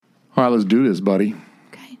All right, let's do this, buddy.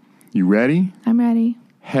 Okay. You ready? I'm ready.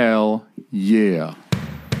 Hell yeah.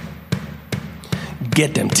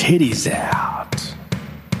 Get them titties out.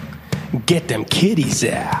 Get them kitties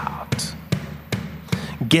out.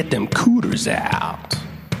 Get them cooters out.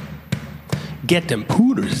 Get them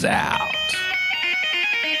pooters out.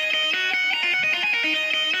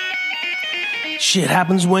 Shit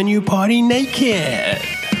happens when you party naked.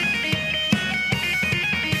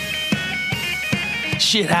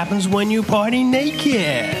 Shit happens when you party naked.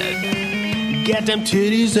 Get them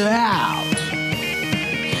titties out.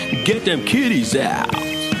 Get them kitties out.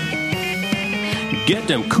 Get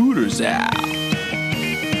them cooters out.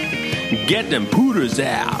 Get them pooters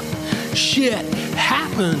out. Shit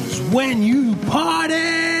happens when you party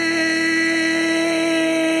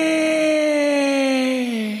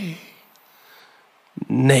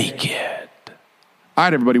naked. All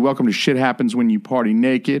right, everybody, welcome to Shit Happens When You Party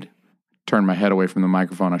Naked. Turned my head away from the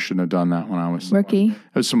microphone. I shouldn't have done that when I was... Rookie.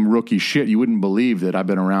 That was some rookie shit. You wouldn't believe that I've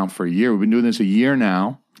been around for a year. We've been doing this a year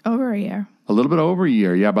now. Over a year. A little bit over a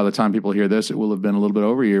year. Yeah, by the time people hear this, it will have been a little bit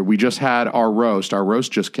over a year. We just had our roast. Our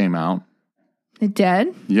roast just came out. It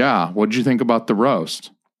did? Yeah. What did you think about the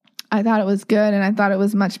roast? I thought it was good, and I thought it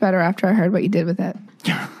was much better after I heard what you did with it.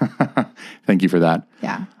 Thank you for that.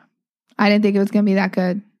 Yeah. I didn't think it was going to be that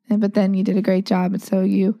good, but then you did a great job, and so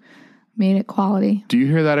you made it quality. Do you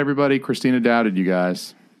hear that, everybody? Christina doubted you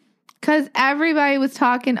guys. Because everybody was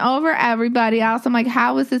talking over everybody else. I'm like,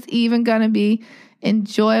 how is this even going to be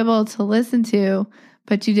enjoyable to listen to?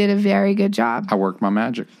 But you did a very good job. I worked my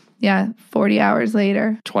magic. Yeah, 40 hours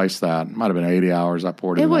later. Twice that. Might have been 80 hours I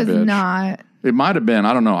poured It into was that bitch. not It might have been.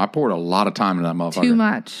 I don't know. I poured a lot of time into that motherfucker. too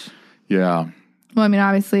much. Yeah. Well, I mean,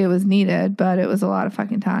 obviously it was needed, but it was a lot of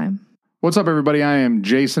fucking time. What's up, everybody? I am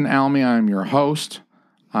Jason Almy. I am your host.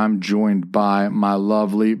 I'm joined by my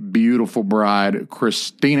lovely, beautiful bride,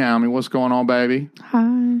 Christina Almy. What's going on, baby?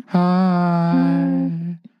 Hi.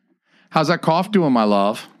 Hi. How's that cough doing, my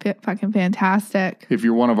love? Fucking fantastic. If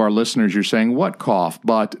you're one of our listeners, you're saying, what cough?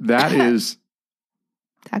 But that is,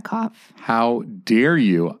 That cough. how dare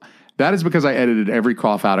you? That is because I edited every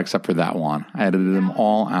cough out except for that one. I edited them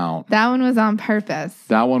all out. That one was on purpose.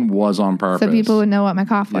 That one was on purpose. So people would know what my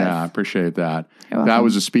cough was. Yeah, I appreciate that. You're welcome. That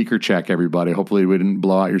was a speaker check, everybody. Hopefully we didn't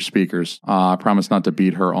blow out your speakers. I promise not to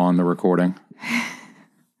beat her on the recording.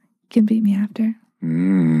 Can beat me after.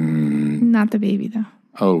 Not the baby, though.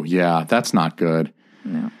 Oh, yeah, that's not good.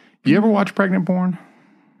 No. You ever watch pregnant porn?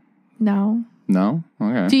 No. No?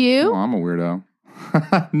 Okay. Do you? Well, I'm a weirdo.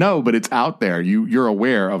 No, but it's out there. You're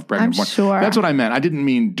aware of pregnant I'm porn. sure. That's what I meant. I didn't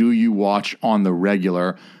mean do you watch on the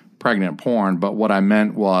regular pregnant porn, but what I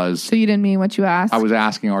meant was So you didn't mean what you asked? I was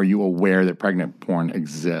asking, are you aware that pregnant porn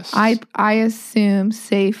exists? I assume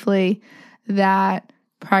safely that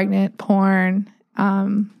pregnant porn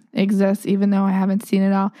exists, even though I haven't seen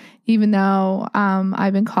it all, even though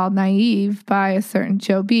I've been called naive by a certain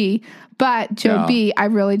Joe B. But Joe B, I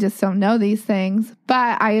really just don't know these things.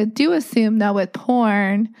 But I do assume, though, with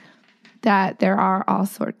porn, that there are all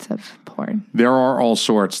sorts of porn. There are all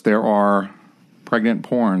sorts. There are pregnant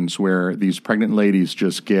porns where these pregnant ladies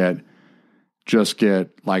just get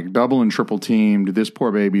like double and triple teamed. This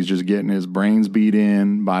poor baby's just getting his brains beat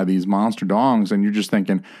in by these monster dongs. And you're just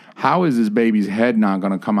thinking, how is this baby's head not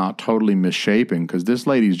going to come out totally misshapen? Because this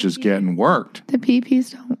lady's just getting worked. The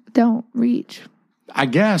peepees don't reach. I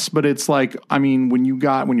guess, but it's like, I mean, when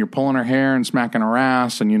you're pulling her hair and smacking her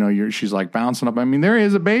ass and, you know, she's like bouncing up. I mean, there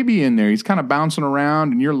is a baby in there. He's kind of bouncing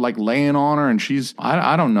around and you're like laying on her and she's,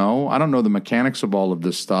 I don't know. I don't know the mechanics of all of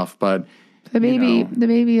this stuff, but The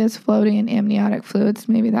baby is floating in amniotic fluids.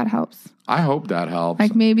 Maybe that helps. I hope that helps.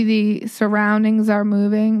 Like maybe the surroundings are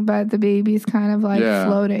moving, but the baby's kind of like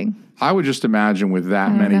floating. I would just imagine with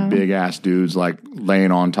that many big ass dudes like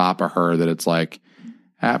laying on top of her that it's like,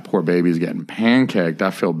 that poor baby's getting pancaked.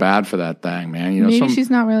 I feel bad for that thing, man. You know, maybe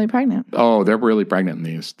she's not really pregnant. Oh, they're really pregnant in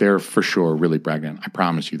these. They're for sure really pregnant. I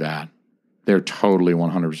promise you that. They're totally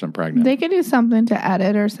 100% pregnant. They could do something to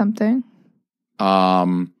edit or something.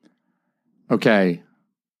 Okay.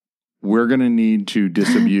 We're going to need to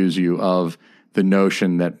disabuse you of the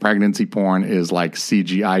notion that pregnancy porn is like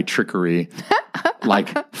CGI trickery.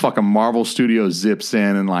 Like fucking Marvel Studios zips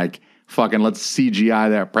in and like, fucking let's CGI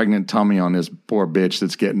that pregnant tummy on this poor bitch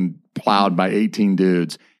that's getting plowed by 18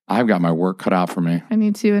 dudes. I've got my work cut out for me. I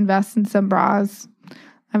need to invest in some bras.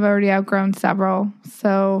 I've already outgrown several,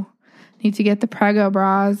 so need to get the Prego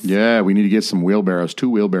bras. Yeah, we need to get some wheelbarrows, 2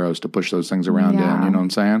 wheelbarrows to push those things around in. You know what I'm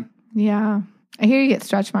saying? Yeah. I hear you get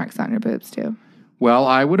stretch marks on your boobs, too. Well,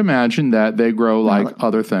 I would imagine that they grow like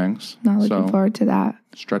other things. Not looking forward to that.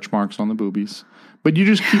 Stretch marks on the boobies. But you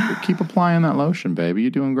just keep applying that lotion, baby.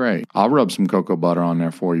 You're doing great. I'll rub some cocoa butter on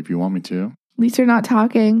there for you if you want me to. At least you're not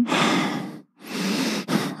talking.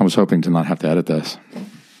 I was hoping to not have to edit this.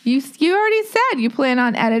 You already said you plan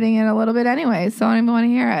on editing it a little bit anyway, so I don't even want to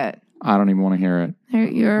hear it. I don't even want to hear it. I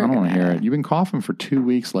don't want to hear it. it. You've been coughing for 2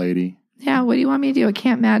 weeks, lady. Yeah, what do you want me to do? I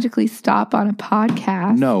can't magically stop on a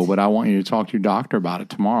podcast. No, but I want you to talk to your doctor about it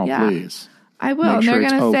tomorrow, please. I will. And they're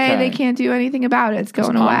going to say they can't do anything about it. It's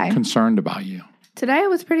going away. I'm concerned about you. Today it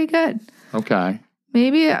was pretty good. Okay.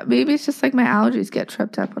 Maybe it's just like my allergies get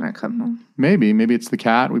tripped up when I come home. Maybe it's the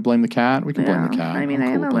cat. We blame the cat. We can blame the cat. I mean, I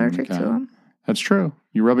am allergic to them. That's true.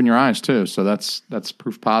 You're rubbing your eyes too, so that's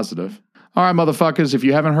proof positive. All right, motherfuckers, if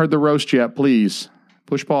you haven't heard the roast yet, please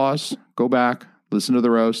push pause, go back, listen to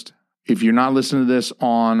the roast. If you're not listening to this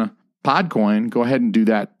on Podcoin, go ahead and do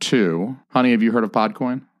that too. Honey, have you heard of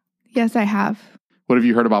Podcoin? Yes, I have. What have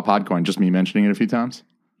you heard about Podcoin? Just me mentioning it a few times?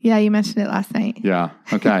 Yeah, you mentioned it last night. Yeah.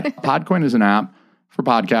 Okay. Podcoin is an app for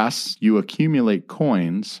podcasts. You accumulate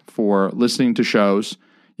coins for listening to shows.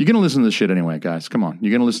 You're going to listen to this shit anyway, guys. Come on.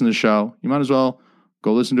 You're going to listen to the show. You might as well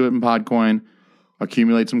go listen to it in Podcoin,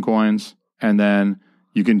 accumulate some coins, and then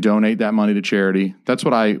you can donate that money to charity. That's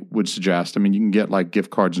what I would suggest. I mean, you can get like gift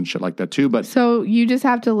cards and shit like that too. But so you just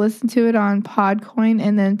have to listen to it on Podcoin,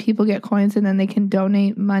 and then people get coins, and then they can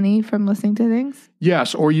donate money from listening to things?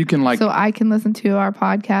 Yes, or you can like... So I can listen to our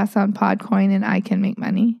podcast on Podcoin, and I can make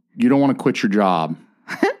money? You don't want to quit your job.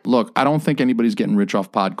 Look, I don't think anybody's getting rich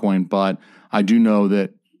off Podcoin, but I do know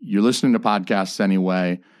that you're listening to podcasts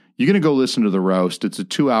anyway. You're going to go listen to the roast. It's a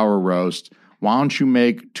 2-hour roast. Why don't you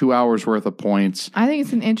make 2 hours worth of points? I think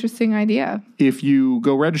it's an interesting idea. If you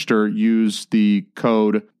go register, use the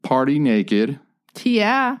code PARTYNAKED.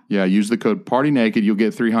 Yeah. Yeah, use the code PARTYNAKED. You'll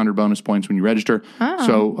get 300 bonus points when you register. Oh.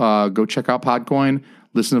 So go check out Podcoin.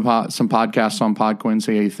 Listen to some podcasts on Podcoin.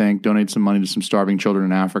 Say, hey, think. Donate some money to some starving children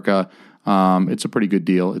in Africa. It's a pretty good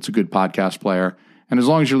deal. It's a good podcast player. And as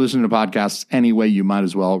long as you're listening to podcasts anyway, you might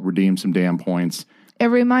as well redeem some damn points. It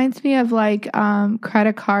reminds me of like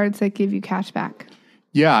credit cards that give you cash back.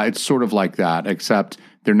 Yeah, it's sort of like that, except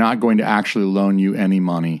they're not going to actually loan you any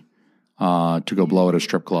money to go blow at a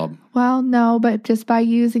strip club. Well, no, but just by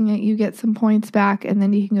using it, you get some points back, and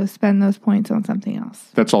then you can go spend those points on something else.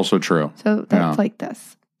 That's also true. So that's like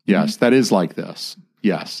this. Yes, that is like this.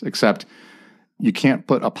 Yes, except you can't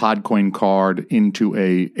put a Podcoin card into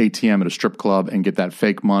a ATM at a strip club and get that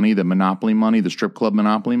fake money, the monopoly money, the strip club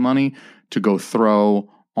monopoly money, to go throw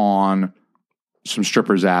on some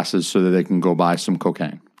strippers' asses so that they can go buy some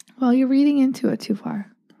cocaine. Well, you're reading into it too far.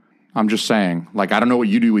 I'm just saying. Like, I don't know what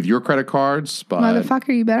you do with your credit cards, but...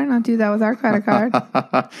 Motherfucker, you better not do that with our credit card.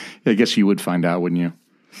 I guess you would find out, wouldn't you?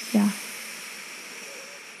 Yeah.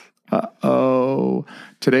 Uh-oh.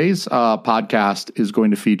 Today's podcast is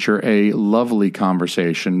going to feature a lovely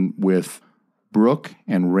conversation with Brooke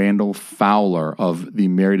and Randall Fowler of the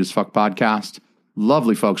Married as Fuck podcast.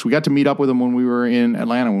 Lovely folks. We got to meet up with them when we were in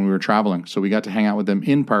Atlanta when we were traveling. So we got to hang out with them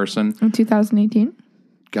in person. In 2018?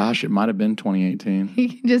 Gosh, it might have been 2018. You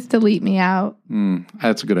can just delete me out.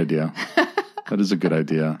 That's a good idea. That is a good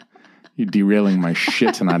idea. You're derailing my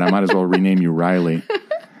shit tonight. I might as well rename you Riley.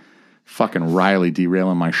 Fucking Riley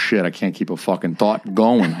derailing my shit. I can't keep a fucking thought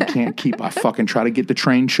going. I fucking try to get the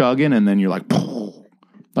train chugging, and then you're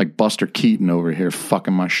like Buster Keaton over here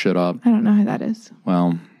fucking my shit up. I don't know who that is.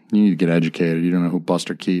 Well, you need to get educated. You don't know who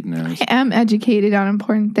Buster Keaton is. I am educated on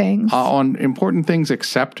important things. On important things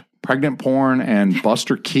except pregnant porn and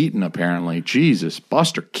Buster Keaton, apparently. Jesus,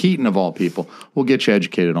 Buster Keaton of all people. We'll get you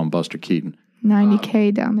educated on Buster Keaton.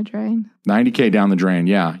 $90K down the drain. $90K down the drain,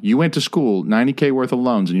 yeah. You went to school, $90K worth of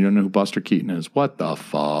loans, and you don't know who Buster Keaton is. What the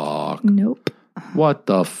fuck? Nope. What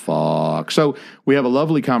the fuck? So we have a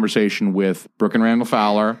lovely conversation with Brooke and Randall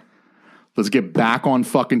Fowler. Let's get back on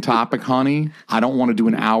fucking topic, honey. I don't want to do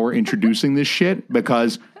an hour introducing this shit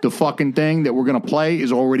because the fucking thing that we're going to play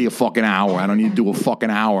is already a fucking hour. I don't need to do a fucking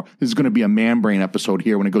hour. This is going to be a man brain episode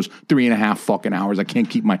here when it goes 3.5 fucking hours. I can't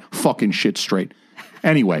keep my fucking shit straight.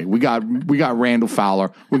 Anyway, we got Randall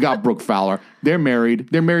Fowler. We got Brooke Fowler. They're married.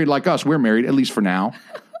 They're married like us. We're married, at least for now.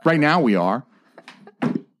 Right now we are.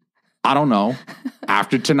 I don't know.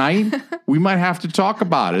 After tonight, we might have to talk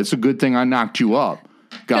about it. It's a good thing I knocked you up.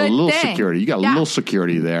 Got Good a little thing. security. You got a little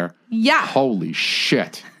security there. Yeah. Holy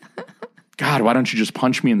shit. God, why don't you just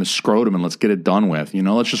punch me in the scrotum and let's get it done with? You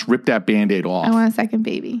know, let's just rip that Band-Aid off. I want a second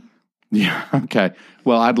baby. Yeah, okay.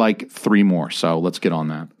 Well, I'd like 3 more, so let's get on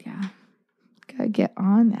that. Yeah. Gotta get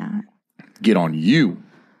on that. Get on you.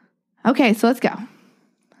 Okay, so let's go.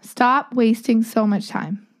 Stop wasting so much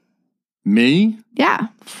time. Me? Yeah.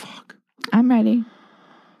 Fuck. I'm ready.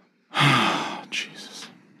 Jesus.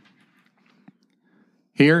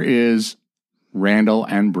 Here is Randall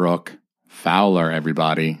and Brooke Fowler,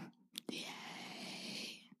 everybody.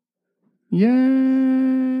 Yay.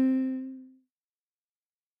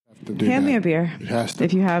 Hand me a beer It has to.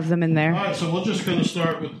 if you have them in there. All right, so we're just going to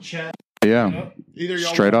start with the chat. Yeah. Either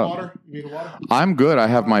y'all Straight want up. water? You need water? I'm good. I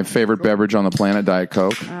have my favorite beverage on the planet, Diet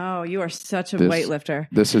Coke. Oh, you are such a This- weightlifter.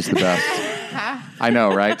 This is the best. I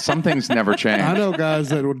know, right? Some things never change. I know guys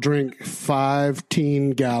that will drink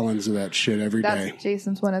 15 gallons of that shit every day. That's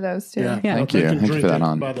Jason's one of those too. Yeah. Thank They you. can Thank you drink for that it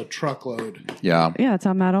on. by the truckload. Yeah. Yeah, that's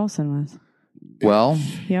how Matt Olson was. Well,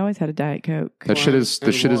 He always had a Diet Coke. that shit is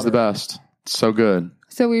the water. best. It's so good.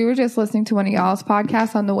 So we were just listening to one of y'all's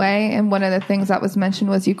podcasts on the way, and one of the things that was mentioned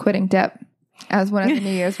was you quitting dip as one of the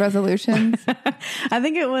New Year's resolutions I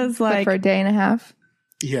think it was but like for a day and a half.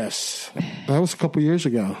 Yes. That was a couple years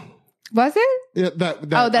ago. Was it? Yeah,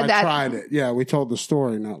 Oh, I tried it. Yeah, we told the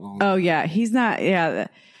story not long ago. oh yeah, he's not. Yeah,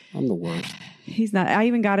 I'm the worst. he's not. I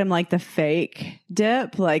even got him like the fake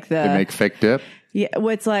dip, like the They make fake dip. yeah.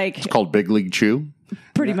 What's like It's called Big League Chew.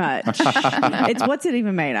 pretty much. It's what's it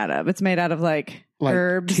even made out of? It's made out of like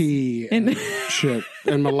herbs. tea and shit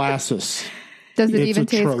and molasses. Does it It's even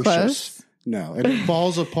taste atrocious. close? No, and it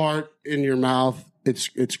falls apart in your mouth.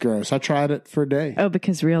 It's gross. I tried it for a day. Oh,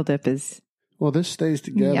 because real dip is Well, this stays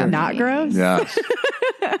together. Yum. not gross. Yeah.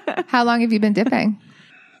 How long have you been dipping?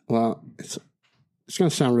 Well, it's going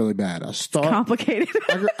to sound really bad. Complicated.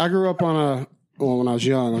 I grew up when I was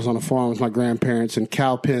young, I was on a farm with my grandparents in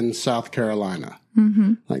Cowpen, South Carolina.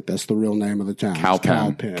 Mm-hmm. Like that's the real name of the town. It's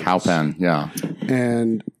Cowpen. Cowpen. Yeah.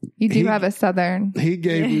 And You do have a southern. he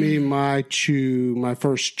gave me my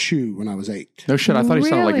first chew when I was 8. No shit. I thought he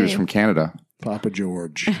sounded like he was Really? from Canada. Papa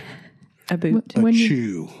George. A boot. A When you-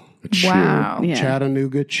 chew. Wow. Yeah.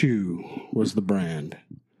 Chattanooga Chew was the brand.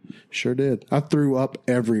 Sure did. I threw up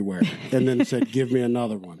everywhere and then said, give me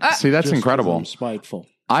another one. See, that's Just 'cause incredible. I'm spiteful.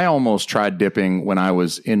 I almost tried dipping when I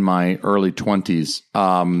was in my early 20s,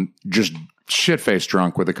 just shit-faced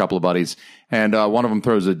drunk with a couple of buddies. And one of them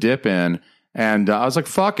throws a dip in. And I was like,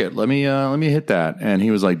 fuck it. Let me hit that. And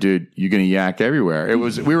he was like, dude, you're going to yak everywhere.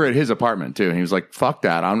 We were at his apartment too. And he was like, fuck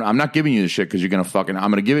that. I'm not giving you this shit because I'm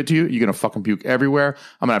going to give it to you. You're going to fucking puke everywhere.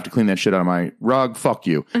 I'm going to have to clean that shit out of my rug. Fuck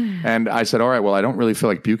you. And I said, all right, well, I don't really feel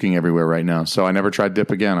like puking everywhere right now. So I never tried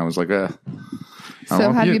dip again. I was like,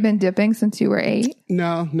 So have you been dipping since you were 8?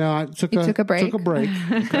 No, I took took a break? Took a break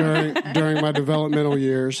during my developmental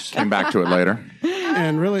years. Came back to it later.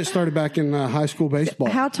 And really it started back in high school baseball.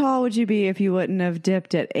 How tall would you be if you wouldn't have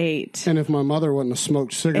dipped at 8? And if my mother wouldn't have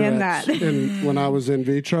smoked cigarettes when I was in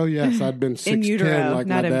vitro, yes, I'd been 6'10", In utero, like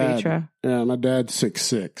not my in dad. vitro. Yeah, my dad's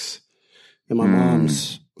 6'6", and my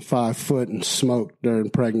mom's 5 foot and smoked during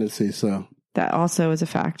pregnancy. So That also is a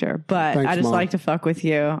factor. But Thanks, I just Mom. like to fuck with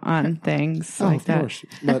you on things like of that. course,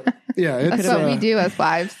 but yeah, it's That's what we do as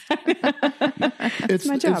wives. It's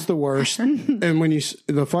my job. It's the worst. And when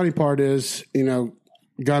the funny part is,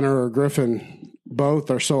 Gunner or Griffin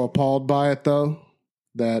both are so appalled by it though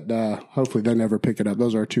that hopefully they never pick it up.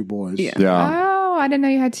 Those are our 2 boys. Yeah. Yeah. Oh, I didn't know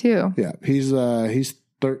you had 2. Yeah, he's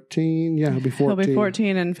 13. Yeah, he'll be 14. He'll be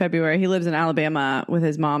 14 in February. He lives in Alabama with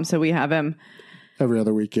his mom, so we have him every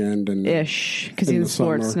other weekend and ish because In he's in the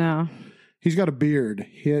sports summer. now. he's got a beard.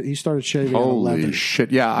 He started shaving at Holy 11.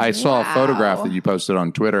 shit. Yeah, I saw a photograph that you posted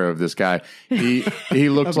on Twitter of this guy. He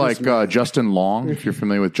looks like Justin Long, if you're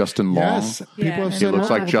familiar with Justin Long. Yes, Yeah. people have He said He looks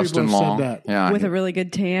that. like People Justin have said Long. that. Yeah. With a really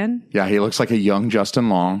good tan. Yeah, he looks like a young Justin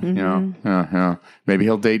Long. You know, yeah. Maybe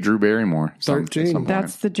he'll date Drew Barrymore. 13. At some point.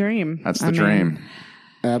 That's the dream. That's the I mean, dream.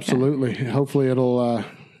 Absolutely. Hopefully it'll,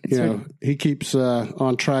 he keeps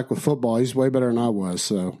on track with football. He's way better than I was,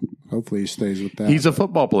 so hopefully he stays with that. He's a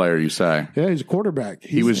football player, you say. Yeah, he's a quarterback.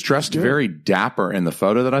 He was dressed very dapper in the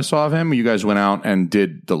photo that I saw of him. You guys went out and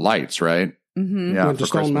did the lights, right? Mm-hmm. Yeah, Went to for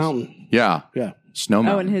Stone Christmas. Mountain. Yeah, Yeah. Snow Oh,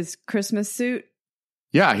 Mountain. and his Christmas suit.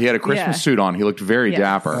 Yeah, he had a Christmas Yeah. suit on. He looked very Yes.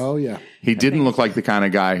 dapper. Oh, yeah. He didn't look like the kind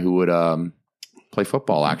of guy who would play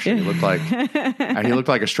football. Actually, he looked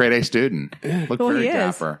like a straight A student. Looked Well, very he is.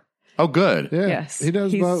 dapper. Oh, good. Yeah. Yes, He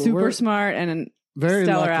does He's both. super We're smart and very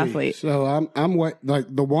stellar lucky. athlete. So I'm like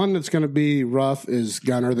the one that's going to be rough is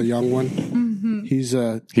Gunner, the young one. Mm-hmm. He's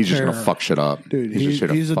He's just gonna fuck shit up, Dude, just here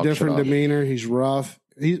to he's a fuck shit different up. demeanor. He's rough.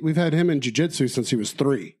 We've had him in jiu-jitsu since he was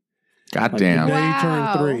 3. God The damn. day he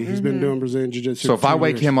Wow. turned 3, he's been doing Brazilian jiu-jitsu. So if for I 2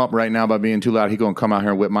 wake years. him up right now by being too loud, he gonna come out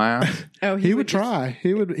here and whip my ass. oh, He would try.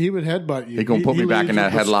 He would headbutt you. He gonna put me back in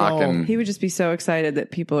that leads with the headlock skull. and He would just be so excited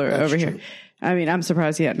that people are That's over true. here. I mean, I'm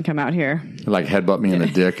surprised he hadn't come out here. like headbutt me in the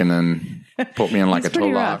dick and then put me in like It's a toe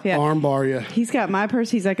pretty lock. rough, yeah. Armbar you. He's got my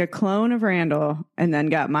he's like a clone of Randall, and then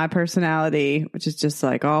got my personality, which is just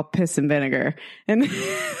like all piss and vinegar. And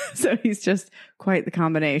so he's just quite the It's a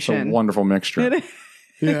combination. wonderful mixture.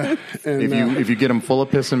 Yeah. And, If you get him full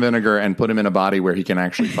of piss and vinegar and put him in a body where he can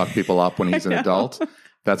actually fuck people up when he's an adult,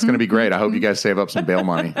 that's going to be great. I hope you guys save up some bail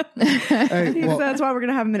money. hey, well, That's why we're going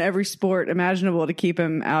to have him in every sport imaginable to keep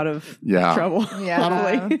him out of Yeah. trouble. Yeah.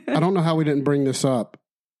 Hopefully. I don't know how we didn't bring this up.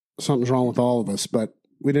 Something's wrong with all of us, but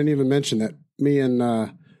we didn't even mention that me and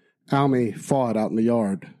Almy fought out in the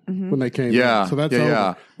yard when they came Yeah. in. So that's Yeah, over.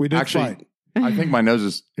 yeah. We did Actually, fight. I think my nose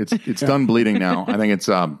is it's done bleeding now. I think it's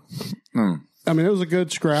I mean, it was a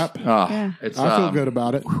good scrap. Yeah. it's I feel good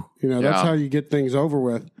about it. You know, that's yeah. how you get things over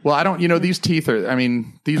with. Well, I don't. You know, these teeth are. I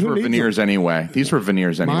mean, these Who were needs veneers anyway. These were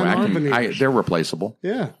veneers anyway. Mine are veneers. They're replaceable.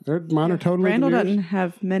 Yeah, mine are totally Randall veneers. doesn't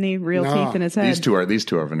have many real No. teeth in his head. These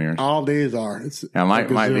two are veneers. All these are. It's Yeah, a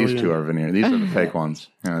these gazillion. two are veneers. These are the fake ones.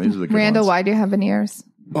 Yeah, these are the good Randall, ones. why do you have veneers?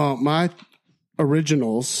 My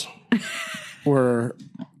originals were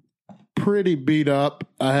pretty beat up.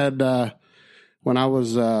 I had when I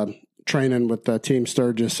was training with Team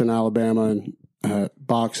Sturgis in Alabama and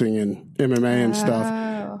boxing and MMA and stuff.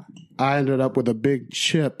 Oh. I ended up with a big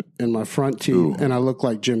chip in my front teeth, and I looked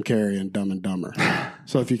like Jim Carrey in Dumb and Dumber.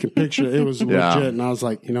 So if you can picture it, it was Yeah. legit. And I was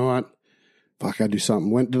like, you know what? Fuck, I do something.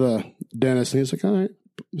 Went to the dentist, and he's like, all right,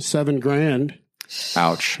 $7,000,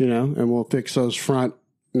 Ouch. you know, and we'll fix those front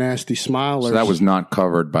nasty smilers. So that was not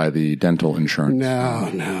covered by the dental insurance.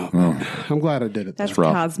 No. Oh. I'm glad I did it. That's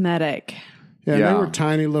rough. cosmetic. Yeah, Yeah. they were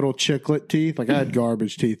tiny little chiclet teeth. Like I had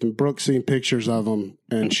garbage teeth, and Brooke seen pictures of them,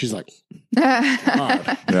 and she's like,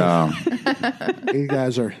 God, Yeah,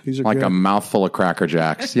 these are like good. a mouthful of Cracker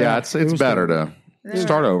Jacks. Yeah, it's was better to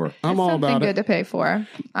start over. I'm all Something about good it. to pay for.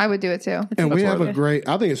 I would do it too. And we That's have worth a it. great,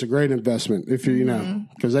 I think it's a great investment if you know,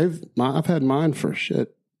 because I've had mine for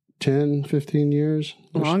 10, 15 years.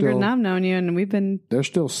 They're Longer still, than I've known you, and we've been. They're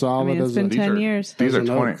still I solid mean, it's as been a, 10 years. These are As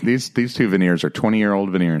an 20. oak. These two veneers are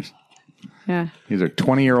 20-year-old veneers. Yeah. These are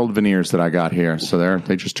 20-year-old veneers that I got here. So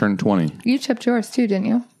they just turned 20. You chipped yours too, didn't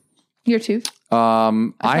you? Your tooth?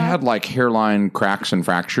 I had like hairline cracks and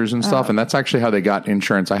fractures and stuff, and that's actually how they got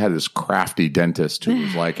insurance. I had this crafty dentist who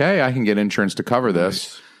was like, "Hey, I can get insurance to cover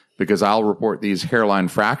this because I'll report these hairline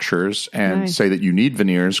fractures and Nice. say that you need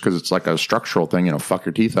veneers because it's like a structural thing. You know, fuck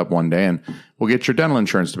your teeth up one day, and we'll get your dental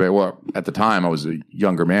insurance to pay." Well, at the time I was a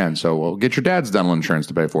younger man, so we'll get your dad's dental insurance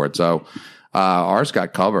to pay for it. So ours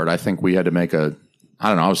got covered. I think we had to make I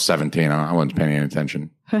don't know. I was 17. I wasn't paying any attention.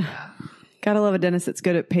 Gotta love a dentist that's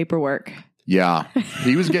good at paperwork. Yeah,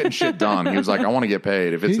 he was getting shit done. He was like, "I want to get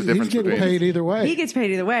paid. If it's the he's difference getting between paid either way. He gets paid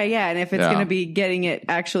either way, yeah. And if it's Yeah. going to be getting it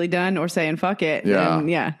actually done or saying fuck it, Yeah. then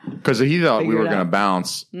yeah. because he thought we Figure were it going to out.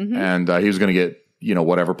 bounce, and he was going to get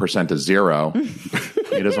whatever percent to zero.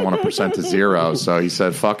 He doesn't want a percent to zero, so he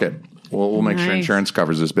said, "Fuck it, we'll make sure Nice. insurance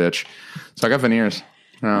covers this bitch." So I got veneers.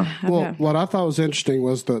 Yeah. Well, Okay. what I thought was interesting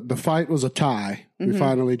was the fight was a tie. We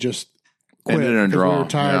finally just quit Ended in a because draw. we were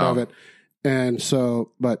tired Yeah. of it. And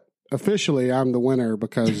so, but officially I'm the winner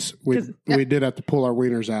because we did have to pull our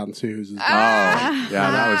wieners out and see who's. Oh,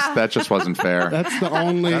 yeah, that just wasn't fair. That's the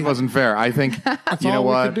only. That wasn't fair. I think That's you know all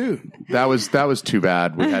what we could do. that was too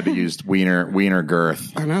bad. We had to use wiener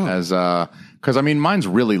girth. I know. as because I mean mine's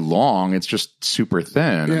really long. It's just super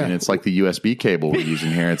thin. I Yeah. mean it's like the USB cable we're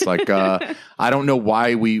using here. It's like I don't know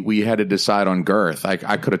why we had to decide on girth. I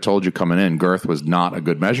could have told you coming in girth was not a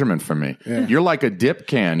good measurement for me. You're like a dip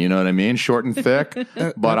can. You know what I mean? Short and thick.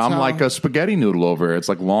 But I'm how- like a spaghetti noodle over here. It's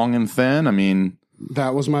like long and thin. I mean,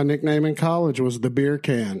 That was my nickname in college. Was the beer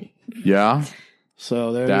can. yeah.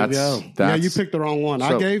 So there That's- you go. Yeah, that's- you picked the wrong one.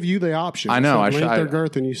 so- I gave you the option. I know. Said length or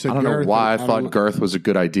girth, and you said I don't know girth, why I and thought don't know. girth was a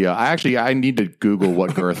good idea. I need to Google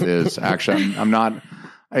what girth is. Actually, I'm not.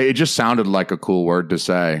 It just sounded like a cool word to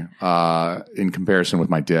say in comparison with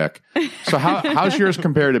my dick. So how's yours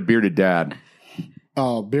compared to bearded dad?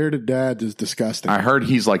 Oh, bearded dad is disgusting. I heard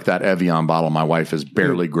he's like that Evian bottle my wife is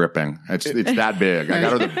barely gripping. It's that big. I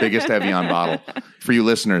got her the biggest Evian bottle. For you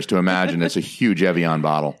listeners to imagine, it's a huge Evian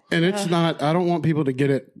bottle. And it's not, I don't want people to get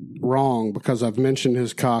it wrong because I've mentioned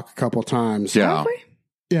his cock a couple times. Yeah.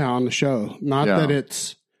 Yeah, on the show. Not Yeah.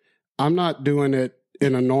 that I'm not doing it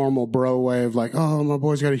in a normal bro way of like, oh, my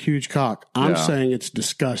boy's got a huge cock. I'm Yeah. saying it's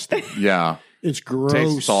disgusting. Yeah. It's gross.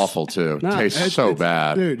 Tastes awful too. No, Tastes it's- so it's-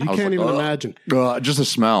 bad. Dude, you I was can't like, even "Ugh." imagine. Just the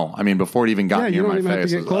smell. I mean, before it even got Yeah, near you don't my even have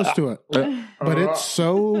face. to get close to it. But it's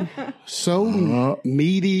so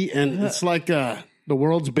meaty and it's like the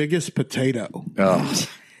world's biggest potato. Ugh.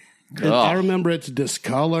 And I remember it's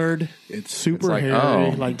discolored. It's super like, hairy.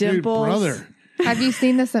 oh. Like, Dimples. dude, brother. Have you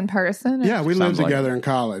seen this in person? Yeah, we lived Sounds like together in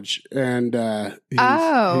college, and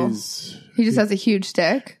he's He just has a huge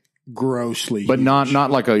dick. grossly, But huge.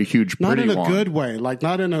 not like a huge not pretty in a one. good way. Like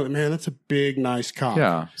not in a man. That's a big, nice cock.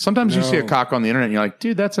 Yeah. Sometimes you see a No. cock on the internet and you're like,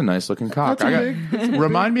 dude, that's a nice looking cock. That's a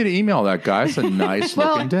Remind me to email that guy. It's a nice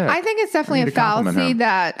Well, looking dick. I think it's definitely I a need to compliment fallacy him.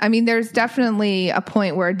 that, I mean, there's definitely a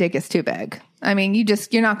point where a dick is too big. I mean,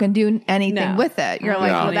 you're not going to do anything No. with it. You're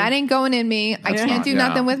like, Yeah. well, that ain't going in me. I can't not, do yeah.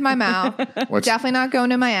 nothing with my mouth. What's- Definitely not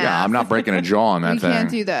going in my ass. Yeah, I'm not breaking a jaw on that We thing.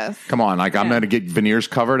 can't do this. Come on, like I'm going to get veneers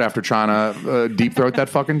covered after trying to deep throat that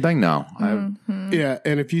fucking thing? No. Yeah,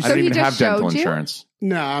 and if you I didn't he even have just dental showed you? insurance.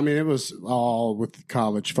 no, I mean it was all with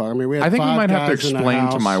college fuck. I mean we had I think we 5 might have to guys in the explain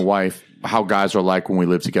to house. my wife how guys are like when we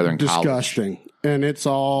live together in college. Disgusting, and it's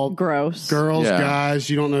all Gross. girls, Yeah.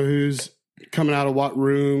 guys. You don't know who's coming out of what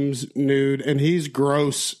rooms nude, and he's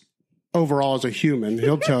gross overall as a human.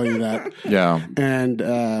 He'll tell you that, Yeah. and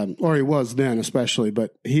or he was then especially,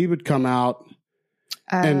 but he would come out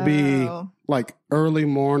and be Oh. like early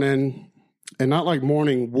morning, and not like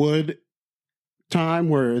morning wood time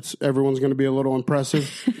where it's everyone's going to be a little impressive.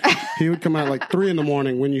 He would come out like 3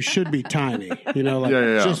 a.m. when you should be tiny, you know, like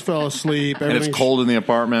Yeah. just fell asleep. And it's everything's- cold in the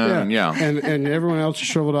apartment. And yeah. and everyone else is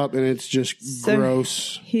shriveled up, and it's just So-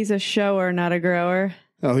 gross. He's a shower, not a grower.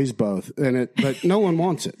 Oh, he's both, but no one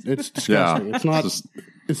wants it. It's disgusting. Yeah. It's not. It's just-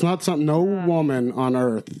 It's not something. No woman on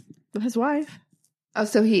earth. His wife. Oh,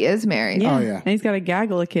 so he is married. Oh, yeah. And he's got a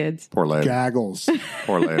gaggle of kids. Poor lady. Gaggles.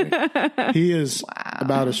 Poor lady. He is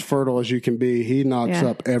about as fertile as you can be. He knocks Yeah.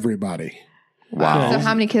 up everybody. Wow. So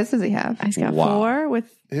how many kids does he have? He's got Wow. 4 with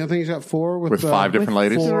I think he's got 4 With 5 different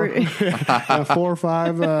ladies? 4, 4 or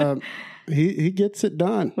 5. He gets it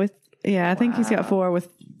done. with I think he's got 4 with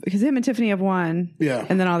because him and Tiffany have 1. Yeah.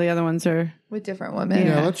 And then all the other ones are With different women.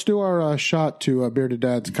 Yeah, let's do our shot to Bearded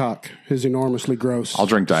Dad's cock. His enormously gross. I'll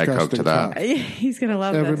drink Diet Coke to disgusting that. cock. he's gonna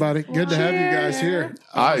love Everybody, good to have you guys here.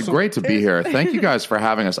 Great to be here. Thank you guys for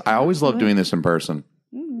having us. I always love doing this in person.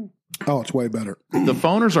 Oh, it's way better. The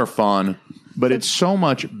phoners are fun, but it's so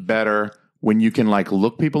much better when you can like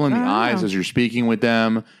look people in the eyes as you're speaking with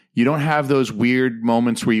them. You don't have those weird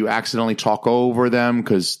moments where you accidentally talk over them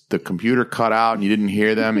because the computer cut out and you didn't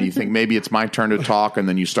hear them and you think maybe it's my turn to talk and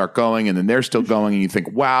then you start going and then they're still going and you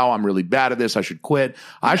think, wow, I'm really bad at this. I should quit.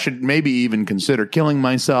 I should maybe even consider killing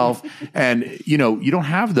myself. And you don't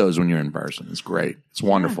have those when you're in person. It's great. It's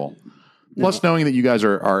wonderful. Plus, knowing that you guys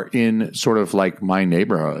are in sort of like my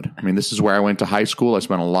neighborhood. I mean, this is where I went to high school. I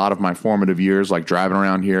spent a lot of my formative years like driving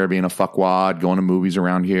around here, being a fuckwad, going to movies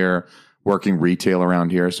around here, working retail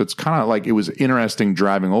around here. So it's kind of like it was interesting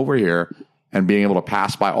driving over here and being able to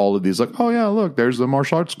pass by all of these like, oh yeah, look, there's the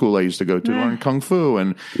martial arts school I used to go to learn Kung Fu.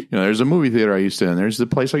 And there's a movie theater I used to, and there's the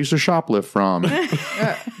place I used to shoplift from.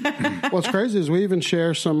 What's crazy is we even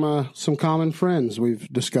share some common friends we've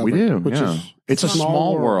discovered. We do, which yeah. is It's a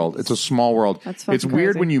small world. It's a small world. That's fucking It's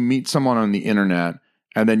weird crazy. when you meet someone on the internet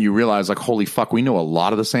and then you realize like, holy fuck, we know a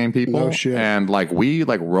lot of the same people. No shit. And like we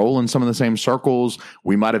like roll in some of the same circles.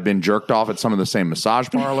 We might have been jerked off at some of the same massage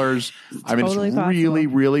parlors. I mean, Totally it's possible. really,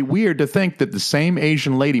 really weird to think that the same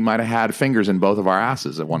Asian lady might have had fingers in both of our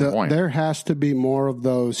asses at one point. There has to be more of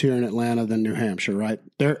those here in Atlanta than New Hampshire, right?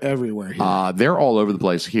 They're everywhere here. They're all over the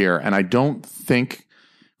place here. And I don't think,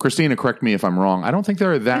 Christina, correct me if I'm wrong, I don't think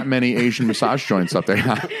there are that many Asian massage joints up there.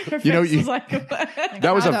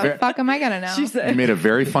 That was How a the very... fuck am I going to know? You made a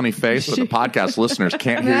very funny face, but the podcast listeners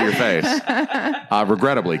can't hear your face.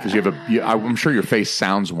 Regrettably, because I'm sure your face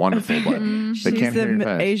sounds wonderful, but they She's can't hear your the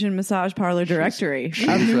face. Asian massage parlor directory she's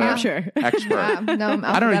of New a- Hampshire. Expert. No,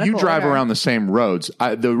 I don't know. You drive around the same roads.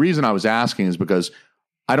 The reason I was asking is because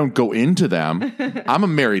I don't go into them. I'm a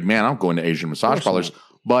married man. I don't go into Asian massage parlors,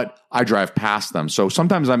 but I drive past them. So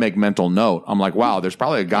sometimes I make mental note. I'm like, wow, there's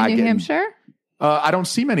probably a guy New getting. Hampshire? I don't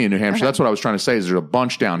see many in New Hampshire. That's what I was trying to say. Is there's a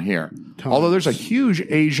bunch down here. Although there's a huge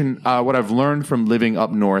Asian. What I've learned from living up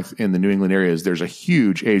north in the New England area is there's a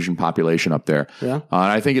huge Asian population up there. Yeah. And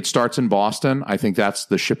I think it starts in Boston. I think that's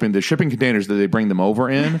the shipping containers that they bring them over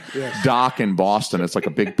in dock in Boston. It's like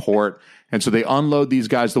a big port. And so they unload these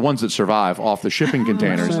guys, the ones that survive, off the shipping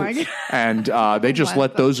containers, my God. and they just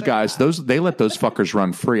let those guys. They let those fuckers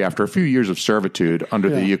run free after a few years of servitude under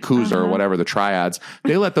the Yakuza or whatever, the triads.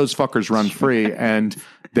 They let those fuckers run free, and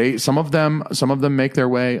some of them make their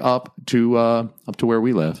way up to where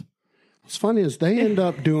we live. What's funny is they end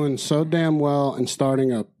up doing so damn well and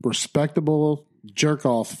starting a respectable jerk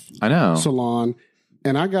off I know. salon.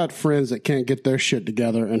 And I got friends that can't get their shit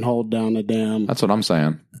together and hold down a damn That's what I'm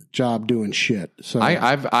saying. job doing shit. So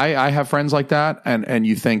I have friends like that, and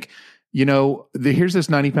you think here's this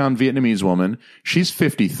 90-pound Vietnamese woman. She's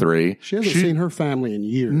 53. She hasn't seen her family in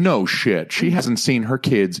years. No shit. She hasn't seen her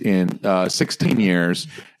kids in 16 years.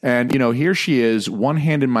 And, here she is, one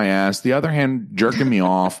hand in my ass, the other hand jerking me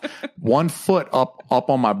off, one foot up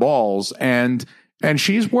on my balls. And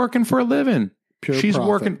she's working for a living. She's profit.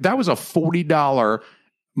 working. That was a $40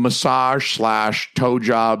 massage / toe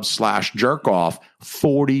job / jerk off.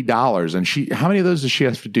 $40. And how many of those does she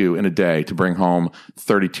have to do in a day to bring home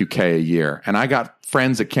 $32K a year? And I got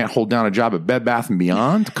friends that can't hold down a job at Bed Bath &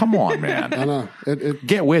 Beyond. Come on, man. I know.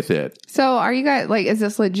 Get with it. So are you guys is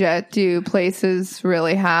this legit? Do places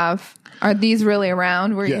really are these really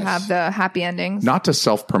around where you Yes. have the happy endings? Not to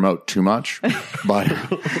self-promote too much, but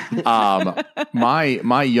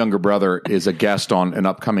my younger brother is a guest on an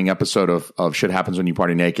upcoming episode of Shit Happens When You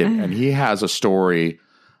Party Naked, and he has a story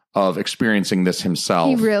of experiencing this himself.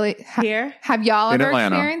 He really Here? have y'all In ever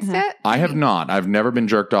Atlanta. experienced it? I have not. I've never been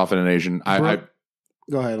jerked off in an Asian. I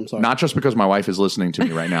Go ahead. I'm sorry. not just because my wife is listening to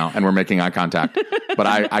me right now and we're making eye contact, but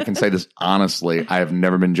I can say this honestly. I have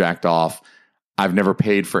never been jacked off. I've never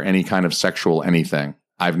paid for any kind of sexual anything.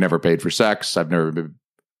 I've never paid for sex. I've never been.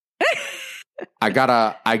 I got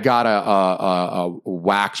a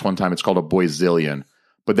wax one time. It's called a Boyzillion,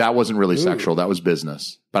 but that wasn't really sexual. That was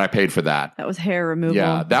business. But I paid for that. That was hair removal.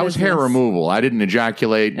 Yeah, that was hair business. removal. I didn't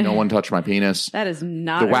ejaculate. No one touched my penis. That is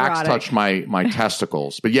not The wax erotic. touched my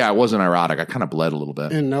testicles. But yeah, it wasn't erotic. I kind of bled a little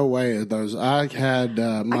bit. In no way are those. I had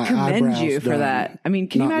my I commend eyebrows you for done that. I mean,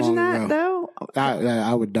 can you not imagine long that, ago. though?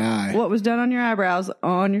 I would die. What was done on your eyebrows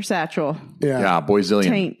on your satchel? Yeah, Boyzillion.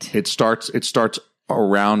 Taint. It starts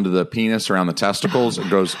around the penis, around the testicles. It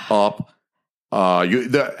goes up.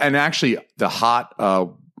 And actually the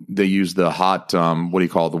hot. They use the hot. What do you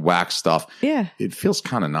call it? The wax stuff. Yeah. It feels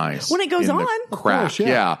kind of nice When it goes in the on. Of crack. course, yeah.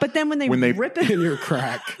 Yeah, But then when they rip it, in your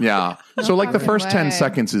crack. yeah. So like the fucking first 10 way.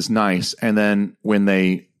 seconds is nice, and then when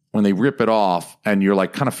they rip it off, and you're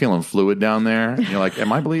like kind of feeling fluid down there, and you're like,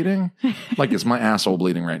 "Am I bleeding? Like, is my asshole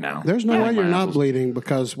bleeding right now?" There's no Yeah, way you're my not asshole's- bleeding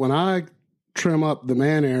because when I trim up the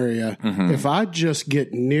man area, if I just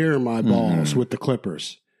get near my balls with the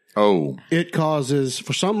clippers, Oh, it causes,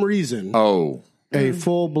 for some reason, oh. a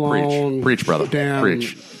full blown Preach, brother. damn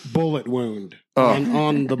Preach. bullet wound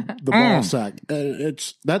on the ball sack.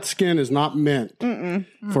 That skin is not meant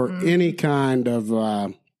for any kind of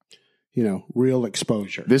real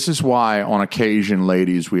exposure. This is why, on occasion,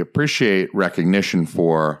 ladies, we appreciate recognition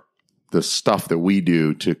for the stuff that we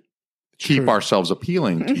do to keep ourselves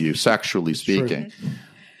appealing to you, sexually speaking.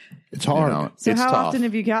 It's hard. So it's how tough. often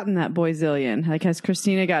have you gotten that Boyzillion? Like, has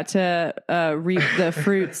Christina got to reap the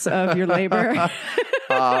fruits of your labor?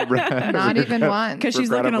 Not even once. Because she's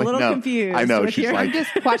looking a Regrettably, little no. confused. I know. with She's your- like, I'm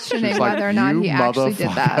just questioning she's like, whether or not "You he actually did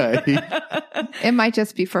that. motherfucker." It might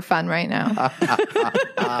just be for fun right now.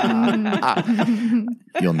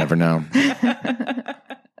 You'll never know.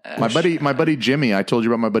 My buddy Jimmy, I told you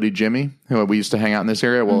about my buddy Jimmy, who we used to hang out in this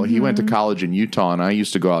area. Well, he went to college in Utah, and I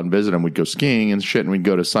used to go out and visit him. We'd go skiing and shit, and we'd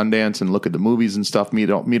go to Sundance and look at the movies and stuff, meet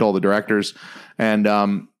all the directors. And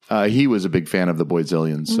he was a big fan of the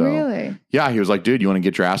Boyzillion. So Really? yeah, he was like, dude, you want to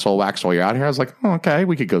get your asshole waxed while you're out here? I was like, oh, okay,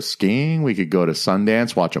 we could go skiing. We could go to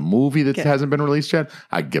Sundance, watch a movie that hasn't been released yet.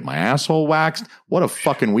 I could get my asshole waxed. What a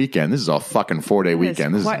fucking weekend. This is a fucking 4-day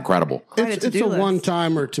weekend. This is quite- incredible. Quite It's to-do a list.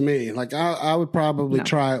 one-timer to me. Like, I would probably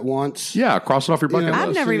try it once. Yeah, cross it off your bucket Yeah. list.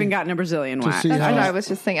 I've never see- even gotten a Brazilian to wax. see That's how- what I was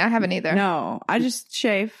just thinking. I haven't either. No, I just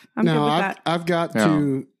shave. I'm good No, with I've, that. I've got Yeah.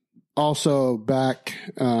 to also back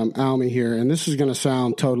Almy here, and this is going to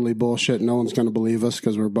sound totally bullshit. No one's going to believe us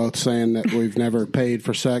because we're both saying that we've never paid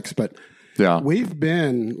for sex, but Yeah. we've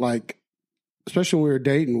been like, especially when we were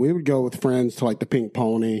dating, we would go with friends to like the Pink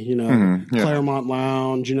Pony, yeah. Claremont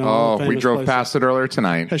Lounge, Oh, we famous drove places. past it earlier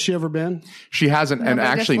tonight. Has she ever been? She hasn't, and but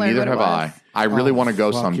I just actually, learned neither what have it I. was. I really want to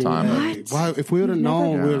go Fucking sometime. A. Why, if we would have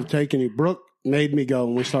known, we would have taken you. Brooke made me go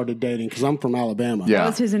when we started dating because I'm from Alabama. Yeah. That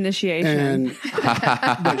was his initiation. And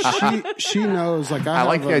but she knows, like, I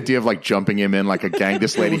like have the a- idea of like jumping him in like a gang.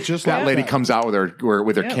 This lady, was just that like lady that. comes out with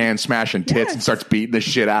her can smashing tits and starts beating the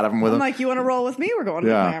shit out of him with I'm them. like, you want to roll with me? We're going to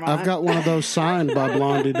Yeah. Claremont. I've got one of those signed by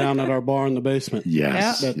Blondie down at our bar in the basement.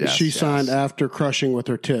 Yes, That yes, she yes. signed after crushing with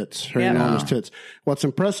her tits, her Yeah. enormous tits. What's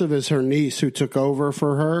impressive is her niece who took over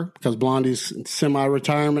for her because Blondie's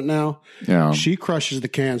semi-retirement now. Yeah. She crushes the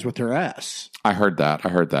cans with her ass. I heard that.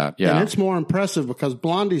 And Yeah, it's more impressive because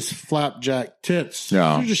Blondie's flapjack tits.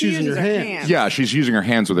 Yeah. You're just She using your uses her hands. hands. yeah. She's using her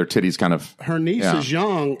hands with her titties, kind of Her niece Yeah. is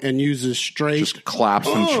young and uses straight just claps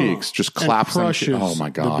them cheeks, just and claps them. crushes Oh my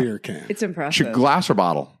the god! beer can. It's She impressive. glass or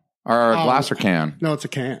bottle? Or a glass or can? No, it's a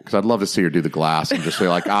can. Because I'd love to see her do the glass and just say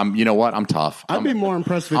like, you know what? I'm tough. I'd be more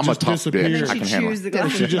impressed if it I'm a just tough disappeared. bitch. I can handle chews it. the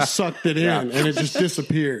glass. She just sucked it in and it just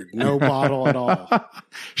disappeared. No bottle at all.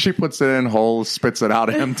 She puts it in whole, spits it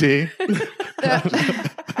out empty.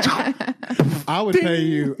 I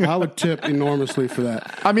would tip enormously for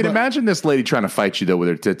that. I mean, imagine this lady trying to fight you though with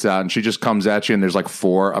her tits out, and she just comes at you, and there's like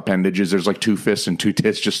 4 appendages. There's like 2 fists and 2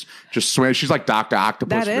 tits just swing. She's like Dr.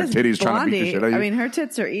 Octopus That with her is titties trying to beat the Blondie. shit out of you. I mean, her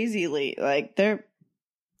tits are easily like they're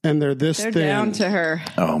This thin. down to her.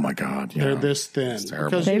 Oh my God. Yeah. They're this thin. It's terrible.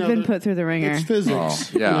 Because, They've been they're- put through the ringer. It's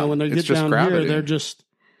physics. Oh, yeah. When they It's get just down gravity. here, they're just,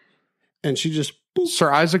 and she just, boop.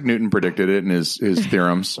 Sir Isaac Newton predicted it in his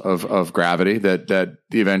theorems of gravity that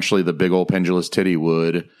eventually the big old pendulous titty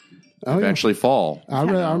would eventually fall. I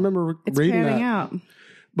remember It's reading panning that. out.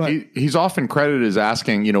 But He's often credited as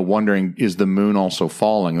asking, wondering, is the moon also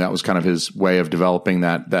falling? That was kind of his way of developing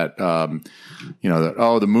that the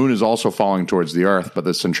moon is also falling towards the earth, but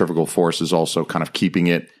the centrifugal force is also kind of keeping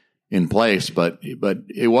it in place. But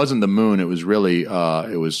it wasn't the moon. It was really,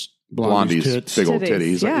 it was Blondie's tits. big old Titties, titty.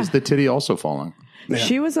 He's like, yeah. is the titty also falling? Yeah.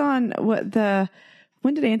 She was on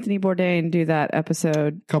when did Anthony Bourdain do that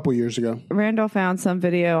episode? a couple years ago, Randall found some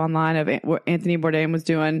video online of where Anthony Bourdain was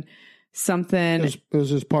doing something. it was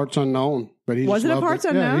his Parts Unknown. But he Was just it a loved Parts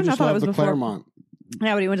Yeah, Unknown? he I just thought it loved was the before. Claremont.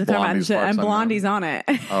 Yeah, but he went to the Claremont Blondie's and Parts Unknown. Blondie's on it.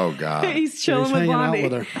 Oh God. He's chilling He's with hanging out Blondie.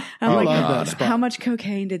 with her. I'm I like, love God. that spot. how much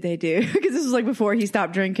cocaine did they do? Because this was like before he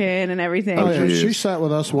stopped drinking and everything. Oh, yeah. geez. She sat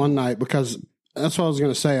with us one night because that's what I was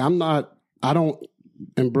going to say.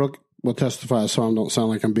 And Brooke will testify so I don't sound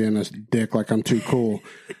like I'm being this dick, like I'm too cool.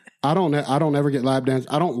 I don't ever get lap dance.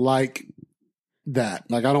 I don't like that.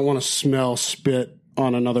 Like, I don't want to smell spit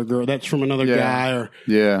on another girl. That's from another Yeah. guy or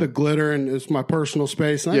Yeah. the glitter, and it's my personal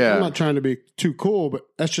space. And Yeah. I'm not trying to be too cool, but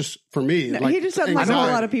that's just for me. No, he just doesn't like a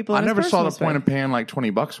anxiety. lot of people. I in his never saw the personal point of space. paying like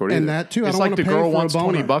 $20 for it. And either. that, too, I It's don't like wanna the pay girl for a wants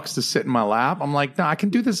boner. $20 to sit in my lap. I'm like, no, I can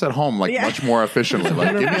do this at home, like Yeah. much more efficiently.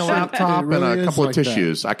 Like, give me a laptop It really and a is couple like of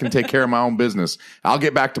tissues. I can take care of my own business. I'll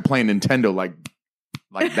get back to playing Nintendo like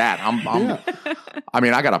that. I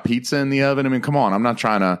mean, I got a pizza in the oven. I mean, come on. I'm not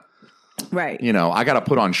trying to. Right. I got to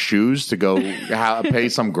put on shoes to go pay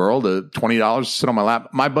some girl to $20 to sit on my lap.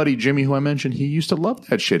 My buddy Jimmy, who I mentioned, he used to love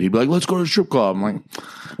that shit. He'd be like, let's go to the strip club. I'm like,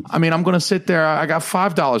 I mean, I'm going to sit there. I got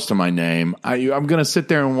 $5 to my name. I'm going to sit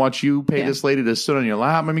there and watch you pay this lady to sit on your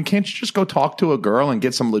lap. I mean, can't you just go talk to a girl and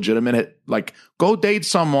get some legitimate, like, go date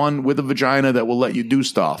someone with a vagina that will let you do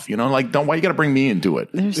stuff? Why you got to bring me into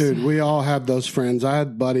it? Dude, we all have those friends. I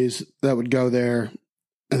had buddies that would go there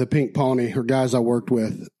at the Pink Pony, or guys I worked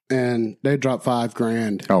with, and they'd drop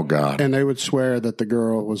 $5,000. Oh, God. And they would swear that the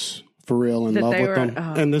girl was for real in That love they with were- them.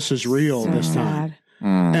 And this is real So this sad.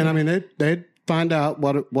 time. And I mean, they'd find out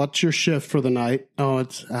what's your shift for the night. Oh,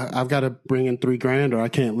 I've got to bring in $3,000 or I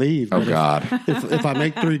can't leave. Oh, But God. if I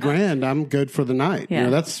make $3,000, I'm good for the night. Yeah.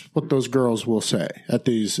 That's what those girls will say at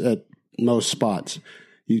most spots.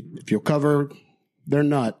 If you'll cover their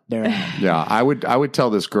nut, they're out. Yeah, I would tell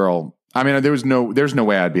this girl. I mean, there's no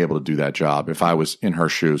way I'd be able to do that job if I was in her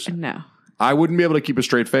shoes. No. I wouldn't be able to keep a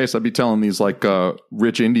straight face. I'd be telling these like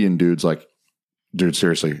rich Indian dudes, like, dude,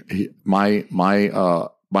 seriously, my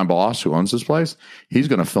boss who owns this place, he's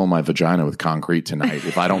going to fill my vagina with concrete tonight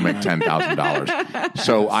if I don't make $10,000.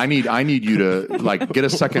 So I need you to like get a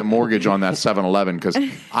second mortgage on that 7-Eleven because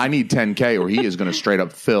I need $10K or he is going to straight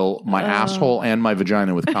up fill my asshole and my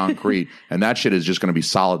vagina with concrete, and that shit is just going to be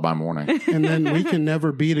solid by morning. And then we can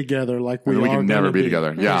never be together like we We are can never gonna be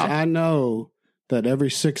together. Yeah. 'Cause I know that every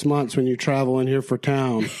 6 months when you travel in here for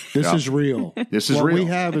town, this Yeah. is real. This is what real. we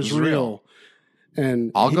have is This is real.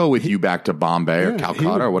 And I'll go with you back to Bombay or yeah,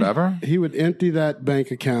 Calcutta or whatever. He would empty that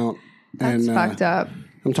bank account. That's and fucked up.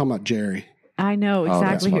 I'm talking about Jerry. I know that's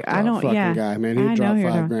exactly. fucked I up. don't. Fucking Yeah. guy, man. I He'd know drop who you're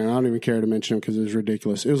talking- $5,000. I don't even care to mention him because it was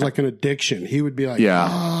ridiculous. It was like an addiction. He would be like,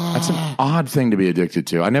 Yeah, that's an odd thing to be addicted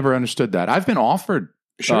to. I never understood that. I've been offered.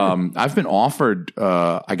 Sure. I've been offered.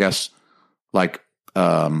 I guess like.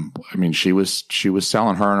 I mean, she was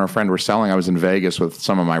selling. Her and her friend were selling. I was in Vegas with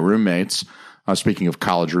some of my roommates. Speaking of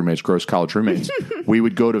college roommates, gross college roommates, we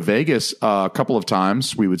would go to Vegas a couple of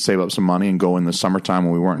times. We would save up some money and go in the summertime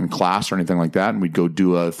when we weren't in class or anything like that. And we'd go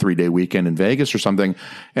do a 3-day weekend in Vegas or something.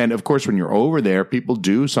 And of course, when you're over there, people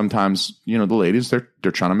do sometimes, the ladies, they're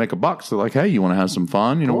trying to make a buck. So they're like, hey, you want to have some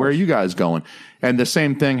fun? Where are you guys going? And the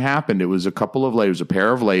same thing happened. It was a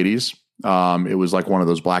pair of ladies. It was like one of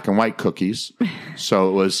those black and white cookies. So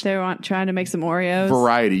it was They were trying to make some Oreos.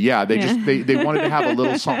 variety. Yeah, they wanted to have a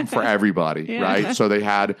little something for everybody, right? So they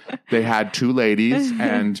had two ladies,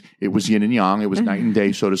 and it was yin and yang. It was night and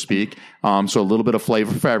day, so to speak. So a little bit of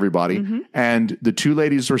flavor for everybody. And the two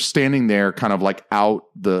ladies were standing there, kind of like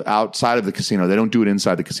outside of the casino. They don't do it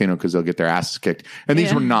inside the casino because they'll get their asses kicked. And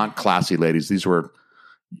these were not classy ladies. These were,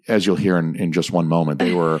 as you'll hear in just one moment,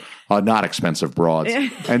 they were not expensive broads.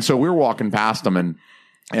 And so we're walking past them,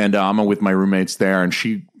 and I'm with my roommates there, and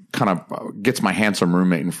she kind of gets my handsome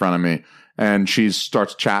roommate in front of me, and she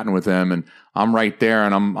starts chatting with him, and I'm right there,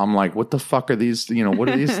 and I'm like, what the fuck are these, what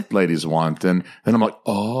do these ladies want? And then I'm like,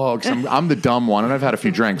 oh, because I'm the dumb one, and I've had a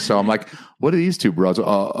few drinks, so I'm like, what are these two broads?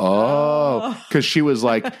 Because she was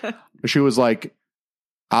like,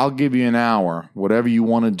 I'll give you an hour, whatever you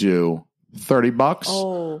want to do. $30.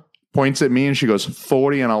 Oh. Points at me and she goes,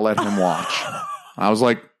 40, and I'll let him watch. I was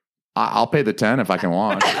like, I'll pay the 10 if I can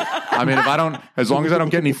watch. I mean, as long as I don't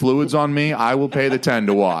get any fluids on me, I will pay the 10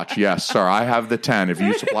 to watch. Yes, sir. I have the 10 if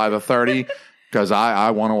you supply the 30, because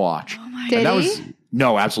I want to watch. Did he?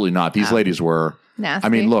 No, absolutely not. These ladies were Nasty. I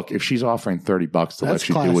mean, look, if she's offering $30 to let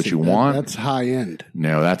you do what you want, That's high end.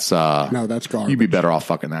 no, that's garbage. you'd be better off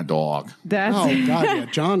fucking that dog. That's Oh God, yeah,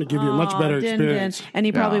 John would give you a much better experience. And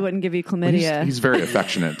he probably wouldn't give you chlamydia. He's very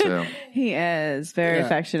affectionate too. He is very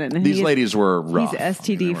affectionate. And These ladies were rough. He's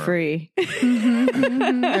STD free.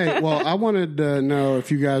 Hey, well, I wanted to know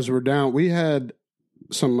if you guys were down. We had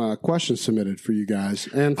some questions submitted for you guys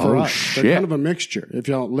and for us. Shit. They're kind of a mixture. If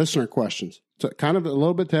y'all listener questions, so kind of a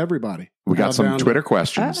little bit to everybody. We got How some down to- Twitter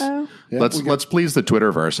questions. Uh-oh. Yeah, Let's please the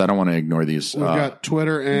Twitterverse. I don't want to ignore these We've got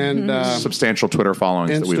Twitter and substantial Twitter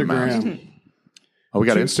followings that we've amassed. Instagram. Oh, we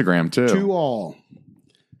got Instagram too. To all,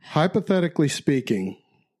 hypothetically speaking,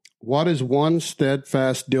 what is one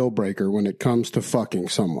steadfast deal breaker when it comes to fucking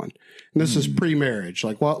someone? And this is pre-marriage.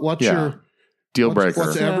 Like, what's your Deal breaker.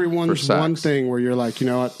 What's everyone's for one sex. thing where you're like, you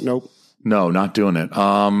know what? Nope. No, not doing it.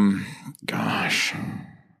 Gosh,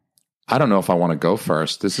 I don't know if I want to go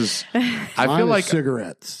first. This is. I Mine feel is like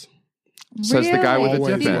cigarettes. says the guy with the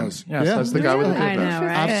Always dip in. was. Yeah, Yeah. says the guy with the dip I in. know,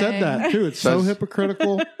 right? I've said that too. It's so Says-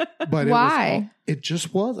 hypocritical, but Why? it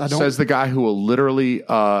just was. I don't. Says the guy who will literally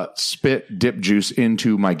spit dip juice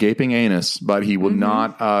into my gaping anus, but he will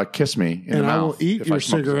not kiss me in and the I mouth. will eat if your I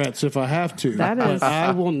smoke cigarettes if I have to. That but is-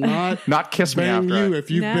 I will not Not kiss me bang after. you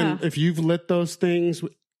if you've No. if you've lit those things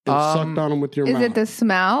and sucked on them with your Is mouth. it the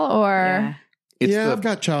smell or It's yeah, the- I've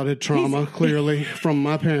got childhood trauma clearly from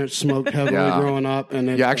my parents smoked heavily Yeah. growing up,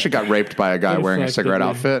 and Yeah, I actually got raped by a guy It wearing a affected cigarette me.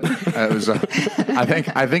 outfit. It was,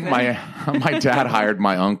 I think my dad hired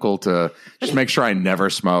my uncle to just make sure I never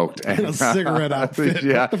smoked. And, a cigarette outfit.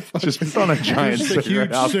 Yeah, just put on a giant Just a cigarette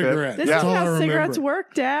huge outfit. cigarette. This That's is all I how remember. cigarettes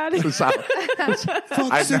work, Dad. This is how-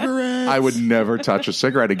 Fuck cigarettes. I would never touch a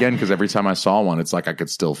cigarette again because every time I saw one, it's like I could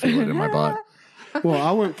still feel it in my butt. Well,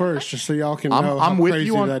 I went first just so y'all can know I'm how with crazy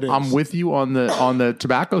you on that is. I'm with you on the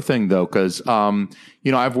tobacco thing though, because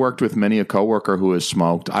I've worked with many a coworker who has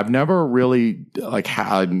smoked. I've never really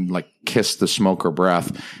had kissed the smoker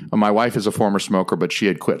breath. My wife is a former smoker, but she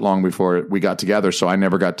had quit long before we got together, so I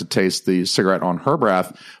never got to taste the cigarette on her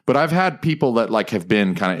breath. But I've had people that have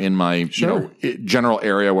been kind of in my general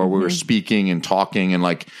area where we were speaking and talking and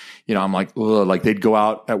I'm like, ugh, they'd go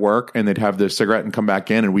out at work and they'd have their cigarette and come back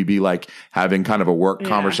in and we'd be having kind of a work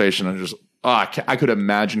conversation and just, I could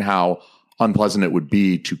imagine how unpleasant it would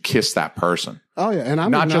be to kiss that person. Oh yeah, and I'm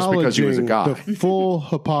Not just because he was a acknowledging guy. the full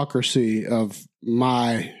hypocrisy of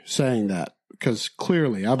my saying that, because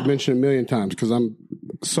clearly I've mentioned it a million times because I'm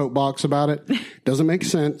soapbox about it. Doesn't make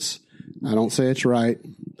sense. I don't say it's right,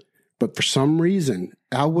 but for some reason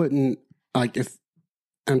I wouldn't if.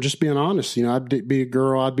 I'm just being honest. I'd be a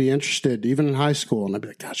girl. I'd be interested, even in high school, and I'd be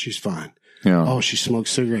like, God, she's fine. Yeah. Oh, she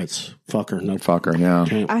smokes cigarettes. Fuck her. No Fucker.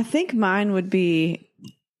 Yeah. I think mine would be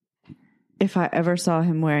if I ever saw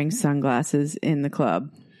him wearing sunglasses in the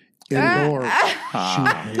club. indoors. She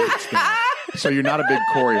hates that. So you're not a big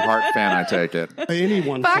Corey Hart fan, I take it.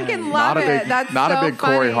 Anyone fucking can. love Not a big, it? That's not so a big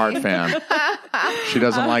Corey funny. Hart fan. She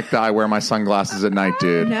doesn't like that I wear my sunglasses at night,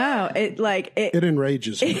 dude. No, It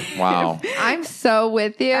enrages me. Wow. I'm so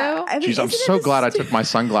with you. I mean, Jeez, I'm isn't so it glad I stu- took my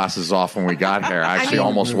sunglasses off when we got here. I actually mean,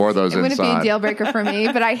 almost wore those it wouldn't be a inside. deal breaker for me,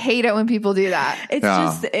 but I hate it when people do that.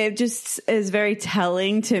 It just is very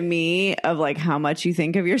telling to me of how much you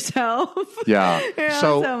think of yourself. Yeah.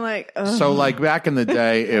 So I'm like, ugh. So back in the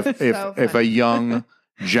day, if a young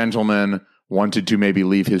gentleman wanted to maybe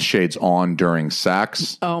leave his shades on during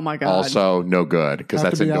sex, oh my God. also no good because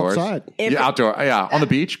Have that's to be indoors. outside. If- Yeah, outdoor. Yeah, on the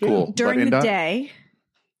beach, cool. during But the indoor? day,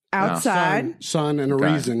 outside. sun and a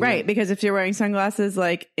Okay. reason. Right, because if you're wearing sunglasses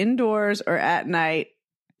like indoors or at night,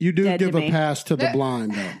 You do Dead give to a me. pass to the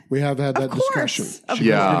blind, though. We have had that Of course. discussion. Of She does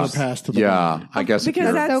Yeah. give a pass to the Yeah, blind. I guess if Because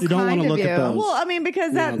you're- that's So You don't want kind to of look you. at those. well, I mean,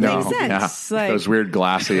 because that No, makes sense. Yeah. Like, Those weird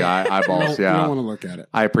glassy eyeballs. You don't Yeah, want to look at it.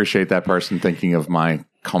 I appreciate that person thinking of my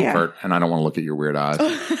comfort, and I don't want to look at your weird eyes.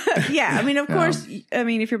 yeah, I mean, of Yeah. course, I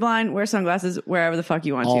mean, if you're blind, wear sunglasses wherever the fuck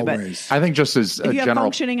you want to. But Always. I think just as a if you have general,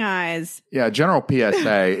 functioning eyes, general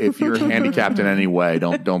PSA, if you're handicapped in any way,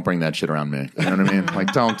 don't bring that shit around me. You know what I mean?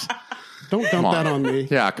 Like, don't. Don't dump on. that on me.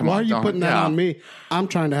 Yeah, come Why on, are you don't- putting that yeah. on me? I'm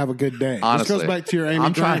trying to have a good day. Honestly. This goes back to your Amy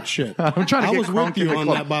I'm trying- Grant shit. I'm trying to I get was crunk with in you the on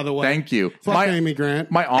club. that, by the way. Thank you. Fuck Amy Grant.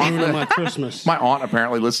 my aunt- Ruining my Christmas. My aunt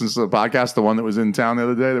apparently listens to the podcast, the one that was in town the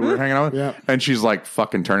other day that we were hanging out with. Yeah. And she's like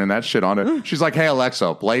fucking turning that shit on it. She's like, hey,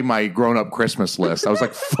 Alexa, play my grown up Christmas list. I was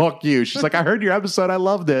like, fuck you. She's like, I heard your episode. I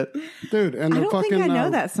loved it. Dude, and I the don't think fucking I know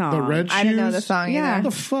that song. The red shoes. I didn't know the song Yeah. either.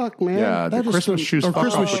 What the fuck, man? Yeah, the That is Christmas shoes. Or Fuck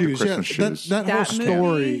Christmas off with the shoes. Christmas yeah, shoes. That That whole movie.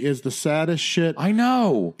 story is the saddest shit. I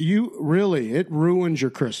know. You really, it ruins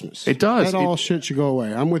your Christmas. It does. That all shit should go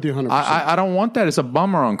away. I'm with you 100%. I don't want that. It's a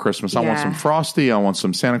bummer on Christmas. I want Yeah. some Frosty. I want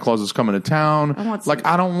some Santa Claus is coming to town. I want like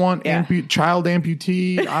some- I don't want Yeah. child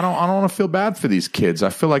amputee. I don't want to feel bad for these kids.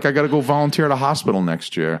 I feel like I got to go volunteer at a hospital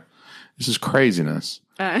next year. This is craziness.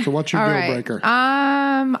 so what's your All deal right. breaker?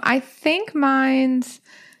 I think mine's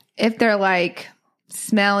if they're like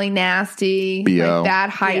smelly, nasty, BO. like bad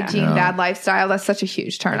hygiene, Yeah. bad lifestyle. That's such a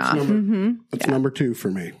huge turn off. That's number 2 for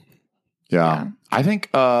me. Yeah. I think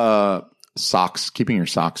socks, keeping your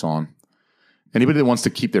socks on. Anybody that wants to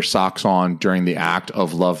keep their socks on during the act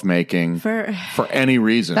of lovemaking for for any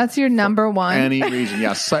reason. That's your number one. any reason.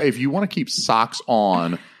 Yeah. So if you want to keep socks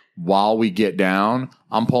on while we get down,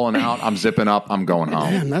 I'm pulling out, I'm zipping up, I'm going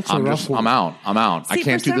home. Man, that's a I'm rough one. I'm out. I See,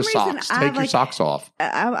 can't for do the some reason, socks. I Take your like- socks off.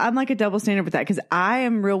 I'm like a double standard with that because I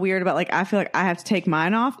am real weird about like I feel like I have to take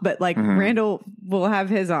mine off, but like Randall will have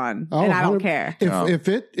his on, and I don't 100 care.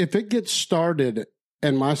 If it gets started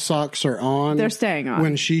and my socks are on, They're staying on.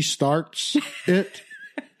 When she starts it,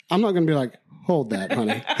 I'm not going to be like, hold that,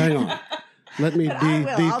 honey. Hang on. Let me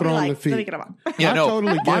I'll be dethrone like, the let me feet. get them on. Yeah, I no,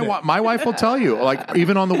 totally get my, it. my wife will tell you, like,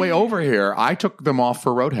 even on the way over here, I took them off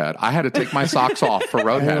for Roadhead. I had to take my socks off for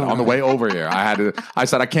Roadhead on the way over here. I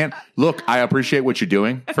said, I can't, look, I appreciate what you're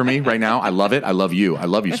doing for me right now. I love it. I love you. I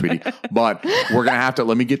love you, sweetie. But we're going to have to,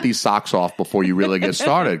 let me get these socks off before you really get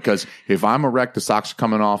started. Because if I'm erect, the socks are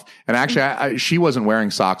coming off. And actually, she wasn't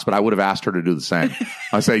wearing socks, but I would have asked her to do the same.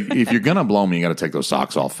 I say, if you're going to blow me, you got to take those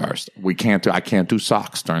socks off first. I can't do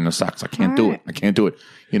socks during the sex. I can't do it. I can't do it.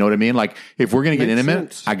 You know what I mean? Like, if we're going to get Makes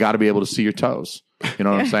intimate, sense. I got to be able to see your toes. You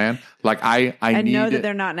know what I'm saying? Like, I And need know that it.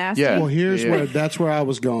 they're not nasty. Yeah. Well, here's Yeah. that's where I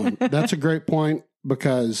was going. That's a great point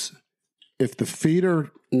because if the feet are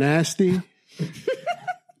nasty,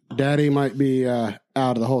 daddy might be out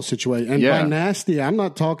of the whole situation. And Yeah. by nasty, I'm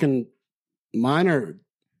not talking minor.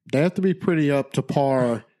 They have to be pretty up to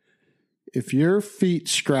par. If your feet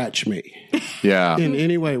scratch me Yeah. in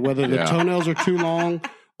any way, whether the Yeah. toenails are too long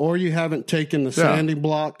or you haven't taken the sanding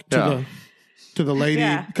block to the lady,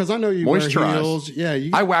 Yeah. because I know you wear Moisturize. heels. Yeah,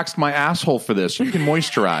 I waxed my asshole for this. You can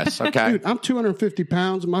moisturize, okay? dude, I'm 250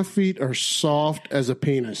 pounds. My feet are soft as a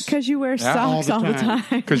penis. Because you wear socks all all the the time.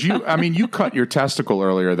 time. Because you cut your testicle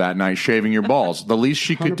earlier that night shaving your balls. The least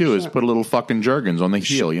she could do is 100%. put a little fucking Jergens on the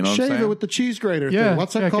heel. You know what I'm Shave saying? it with the cheese grater Yeah, thing.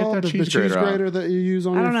 What's that yeah, get called? that The cheese cheese grater out. grater that you use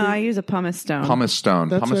on I don't your know. I feet? use a pumice stone. Pumice stone.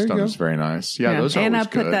 There Pumice you stone go. is very nice. Yeah, those are and I always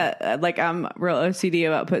put good. that like I'm real OCD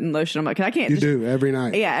about putting lotion on my because I can't. You just, do every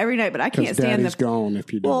night. Yeah, every night, but I can't Because stand daddy's the. gone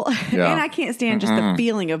if you do. Well, Yeah. and I can't stand just the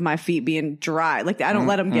feeling of my feet being dry. Like I don't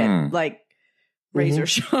let them get like razor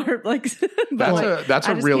sharp. Like but, That's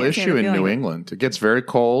I a just real can't stand issue the in feeling. New England. It gets very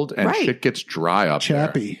cold and Right. shit gets dry up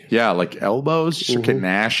Chappy. there. Yeah, like elbows, just get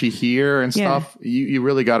nashy here and Yeah. stuff. You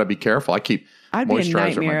really got to be careful. I keep I'd be a moisturizer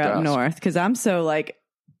at my nightmare up desk. north because I'm so like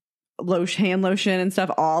hand lotion and stuff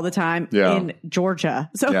all the time Yeah. in Georgia.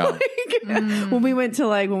 So Yeah. like, when we went to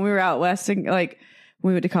like when we were out west and like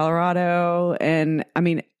we went to Colorado and I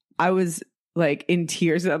mean I was like in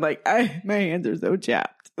tears and I'm like my hands are so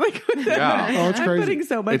chapped. Like Yeah. Oh, it's I'm crazy. putting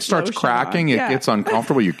so much It starts lotion cracking. on. It Yeah. gets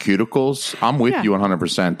uncomfortable. Your cuticles. I'm with Yeah. you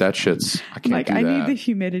 100%. That shit's. I can't like do I that. need the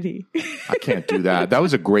humidity. I can't do that. That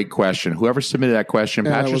was a great question. Whoever submitted that question,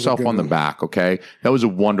 Yeah, pat that was a yourself good on the one. back. Okay, that was a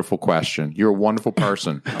wonderful question. You're a wonderful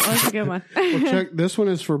person. That's a good one. Well, check. This one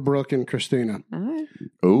is for Brooke and Christina.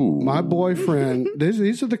 Ooh, My boyfriend,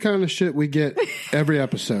 these are the kind of shit we get every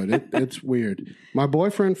episode. It's weird. My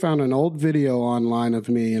boyfriend found an old video online of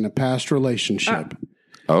me in a past relationship.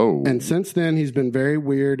 oh, And since then, he's been very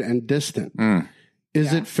weird and distant.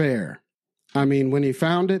 Is it fair? I mean, when he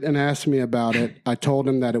found it and asked me about it, I told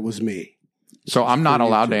him that it was me. So I'm not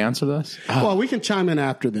allowed to answer this? Well, we can chime in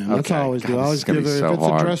after them. That's Okay. how I always do. God, I this always is gonna give be it, so if it's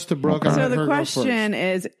hard. addressed to Brooke, Okay. I So let the her go first. question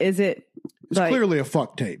is it It's like, clearly a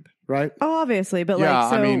fuck tape, right? oh, obviously, but Yeah,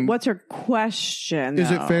 like, so I mean- what's her question?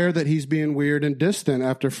 Is it though? fair that he's being weird and distant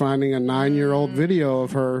after finding a 9-year-old video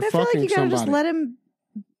of her I feel fucking like you gotta somebody? just let him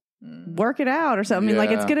work it out or something.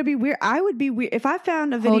 Like, it's Yeah. gonna be weird. I would be weird if I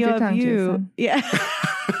found a Hold video your of tongue, you. Jason. Yeah,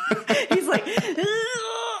 he's like,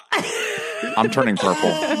 I'm turning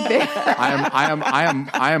purple.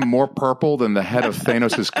 I am more purple than the head of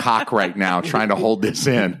Thanos' cock right now, trying to hold this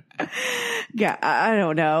in. yeah. I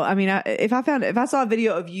don't know. I mean, if I saw a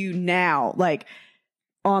video of you now, like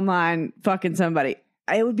online fucking somebody,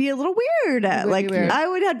 it would be a little weird. would be Like weird.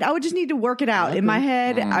 I would just need to work it out in my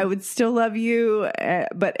head. I would still love you,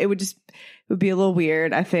 but it would be a little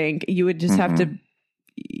weird. I think you would just have to.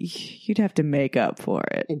 You'd have to make up for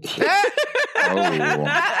it.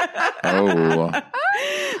 Oh.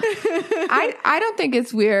 I don't think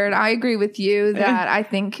it's weird. I agree with you that I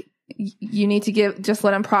think you need to just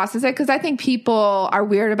let them process it, because I think people are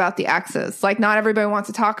weird about the exes. Like, not everybody wants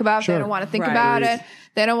to talk about it. Sure. They don't want to think Right. about it.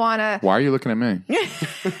 They don't want to, Why are you looking at me?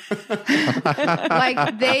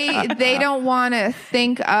 like, they don't want to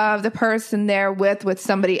think of the person they're with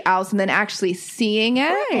somebody else and then actually seeing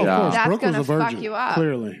it. Of Yeah. course, That's Brooke was gonna a virgin. fuck you up.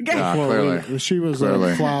 Clearly. Yeah, Before clearly. she was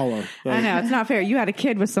Clearly. a flower. I know it's not fair. You had a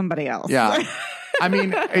kid with somebody else. Yeah. I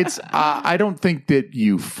mean, it's. I don't think that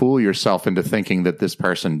you fool yourself into thinking that this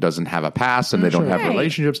person doesn't have a past and they don't have Right.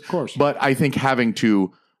 relationships. Of course. But I think having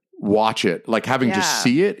to watch it, like having to Yeah.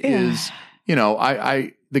 see it, is, you know,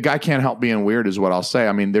 the guy can't help being weird, is what I'll say.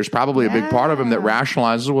 I mean, there's probably a big part of him that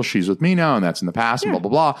rationalizes, well, she's with me now, and that's in the past, and blah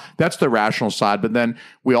blah blah. That's the rational side. But then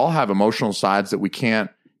we all have emotional sides that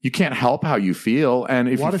you can't help how you feel, and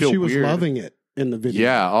if What you if feel she was weird, loving it in the video?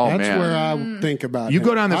 Yeah, oh, That's man. where I think about you it.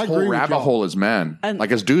 go down this I whole agree with rabbit y'all. hole as men. And-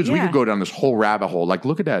 Like as dudes, we yeah. could go down this whole rabbit hole. Like,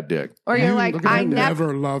 look at that dick. Or you're like, Look at I that.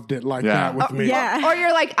 never. loved it like Yeah. that with me. Yeah. Or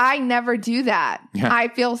you're like, I never do that. Yeah. I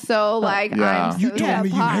feel so like Yeah. I'm so You told me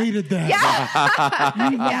you apart. hated that. Yeah.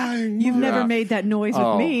 You lying You've mother- never made that noise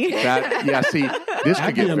with me. See, this could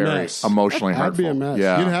I'd be get a very mess. emotionally I'd hurtful. be a mess.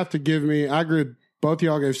 Yeah. You'd have to give me. I agree. Both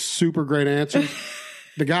y'all gave super great answers.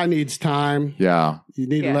 The guy needs time. Yeah. You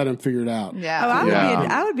need Yeah. to let him figure it out. Yeah. Oh, Yeah.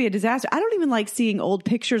 I would be a disaster. I don't even like seeing old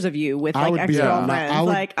pictures of you with I like would ex be. girlfriends. I would.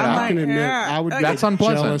 Like, I I'm can like, admit. "Ugh." I would. be That's a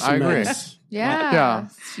unpleasant. jealous I agree. mess. Yeah. Yeah.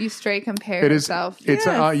 You straight compare It is. yourself. It's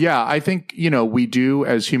yeah. I think, you know, we do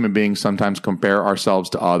as human beings sometimes compare ourselves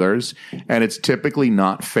to others, and it's typically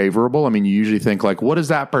not favorable. I mean, you usually think like, what does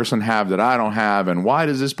that person have that I don't have, and why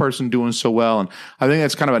does this person doing so well? And I think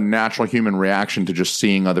that's kind of a natural human reaction to just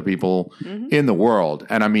seeing other people in the world.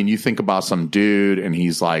 And I mean, you think about some dude, and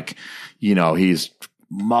he's like, you know, he's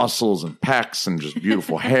muscles and pecs and just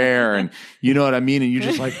beautiful hair, and you know what I mean. And you're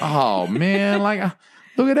just like, oh man, like.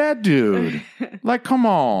 Look at that dude. Like, come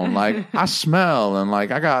on. Like, I smell and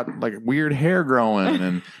like I got like weird hair growing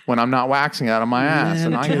and when I'm not waxing out of my ass.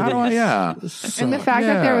 And how do I, yeah. And the fact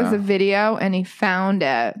that there was Yeah. a video and he found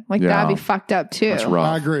it, like Yeah. that'd be fucked up too. That's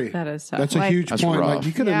rough. I agree. That is tough. That's a Like- huge That's point. rough. Like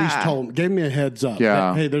you could at least Yeah. told, gave me a heads up. Yeah.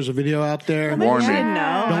 That, hey, there's a video out there. Warn I me. didn't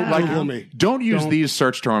know. Don't Google me. Don't use these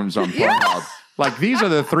search terms on Pornhub. Like, these are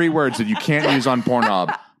the 3 words that you can't use on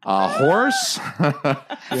Pornhub. Horse,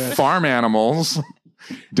 farm animals.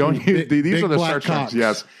 Don't use Big- these big are the black search cocks. terms.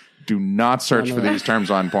 Yes. Do not search for these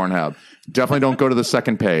terms on Pornhub. Definitely don't go to the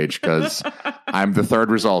second page because I'm the 3rd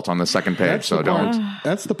result on the second page. So the don't. part,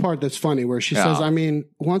 that's the part that's funny where she Yeah. says, I mean,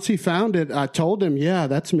 once he found it, I told him, yeah,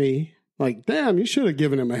 that's me. Like, damn, you should have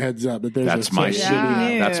given him a heads up. That there's That's a my such Yeah.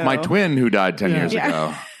 shitty- That's my twin who died 10 years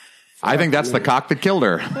ago. I think that's the cock that killed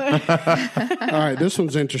her. All right, this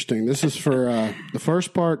one's interesting. This is for the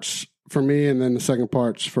first part's for me, and then the second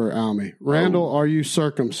part's for Almy. Randall, are you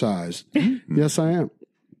circumcised? Yes, I am.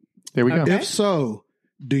 There we go. If so,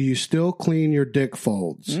 do you still clean your dick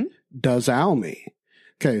folds? Does Almy?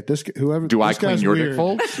 Okay, whoever. Do I this clean guy's your dick weird.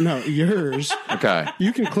 folds? No, yours. Okay.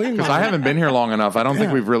 You can clean Because mine. I haven't been here long enough. I don't think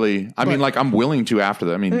Yeah. we've really. I mean, like, I'm willing to after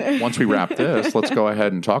that. I mean, once we wrap this, let's go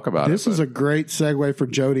ahead and talk about This it. is a great segue for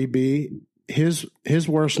Jody B. His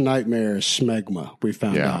worst nightmare is smegma. We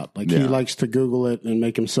found Yeah, out. Like yeah. he likes to Google it and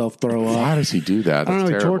make himself throw up. Why does he do that? I don't know. That's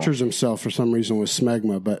He terrible. tortures himself for some reason with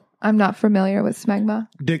smegma, but I'm not familiar with smegma.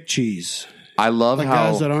 dick cheese. I love Like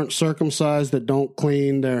how guys that aren't circumcised that don't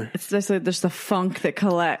clean their. It's just like there's the funk that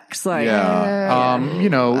collects. Like, you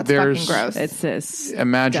know, That's there's fucking gross. it's this.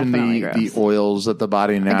 imagine definitely the gross. oils that the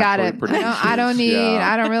body I naturally got it. produces. I don't need.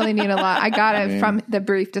 Yeah. I don't really need a lot. I got it from the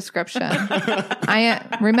brief description.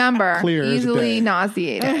 I remember Clear as easily day.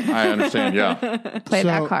 nauseated. I understand. Yeah, Play So,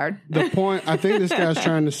 that card. The point, I think this guy's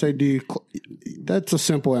trying to say, that's a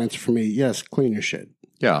simple answer for me. Yes, clean your shit.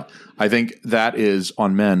 yeah. I think that is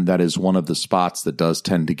on men. That is one of the spots that does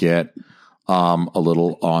tend to get a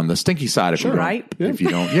little on the stinky side. If you don't, Right. if you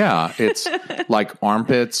don't, it's like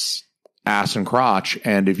armpits, ass, and crotch.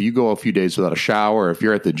 And if you go a few days without a shower, if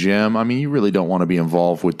you're at the gym, I mean, you really don't want to be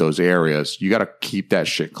involved with those areas. You got to keep that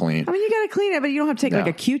shit clean. I mean, you got to clean it, but you don't have to take like Yeah.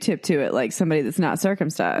 a Q-tip to it, like somebody that's not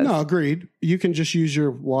circumcised. No, agreed. You can just use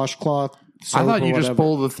your washcloth. I thought soap, you or just whatever.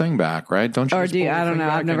 pull the thing back, right? Don't you? Or just do you? pull the I don't thing know.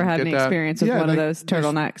 back I've never and had get any that? experience with Yeah, one of like, those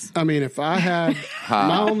turtlenecks. I mean, if I had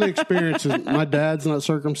my only experience is my dad's not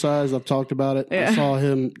circumcised. I've talked about it. I saw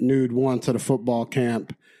him nude once at a football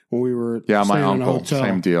camp when we were Yeah, my staying in a uncle, hotel.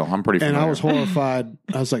 same deal. I'm pretty And familiar. I was horrified.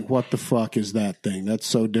 I was like, "What the fuck is that thing? That's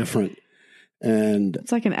so different." And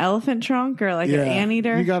It's like an elephant trunk or like yeah, an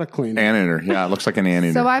anteater. you got to clean it. Anteater. Yeah, it looks like an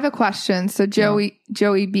anteater. So I have a question. So Joey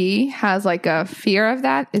B has like a fear of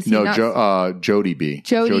that. Is he no, not? Jody B.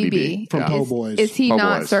 Jody B. From Yeah. Po' Boys. Is he Po'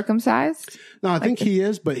 not Boys. circumcised? No, I think he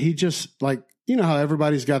is, but he just like you know how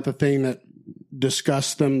everybody's got the thing that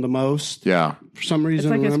disgusts them the most. Yeah. For some reason,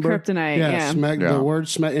 like his remember? kryptonite, yeah. Yeah. The word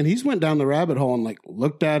smack, and he's went down the rabbit hole and like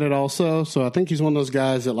looked at it also. So I think he's one of those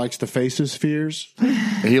guys that likes to face his fears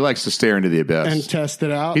He likes to stare into the abyss. and test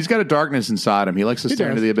it out. He's got a darkness inside him. He likes to stare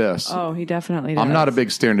does. into the abyss. Oh, he definitely does. I'm not a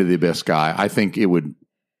big stare into the abyss guy. I think it would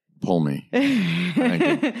pull me.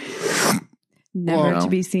 Never Well, to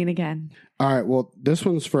be seen again. All right, well, this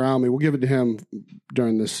one's for Almy. We'll give it to him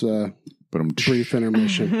during this But I'm brief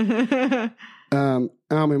intermission.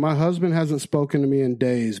 Almy, my husband hasn't spoken to me in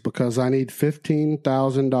days because I need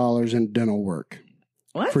 $15,000 in dental work.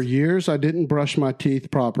 What? For years, I didn't brush my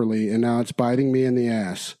teeth properly, and now it's biting me in the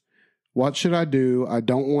ass. What should I do? I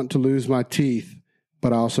don't want to lose my teeth,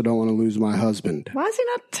 but I also don't want to lose my husband. Why is he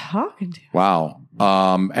not talking to you? Wow.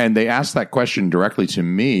 And they asked that question directly to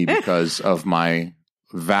me because of my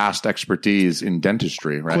vast expertise in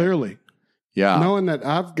dentistry, right? Clearly. Yeah. Knowing that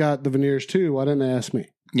I've got the veneers too, why didn't they ask me?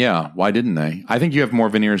 Yeah. Why didn't they? I think you have more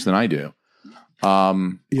veneers than I do.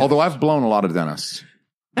 Although I've blown a lot of dentists.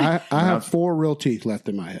 I have 4 real teeth left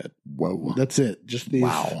in my head. Whoa. That's it. Just these.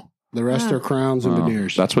 Wow. The rest are crowns and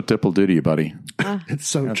veneers. That's what Dip will do to you, buddy. It's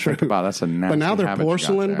so Gotta true. think about it. That's a nasty But now they're habit you got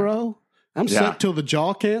porcelain, there. bro. I'm Yeah. sick till the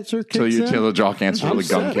jaw cancer kicks So you in. till the jaw cancer, I'm the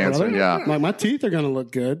gum set, cancer. brother. Yeah. Like my teeth are going to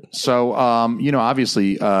look good. So,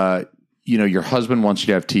 obviously, your husband wants you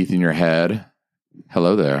to have teeth in your head.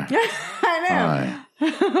 Hello there. I know.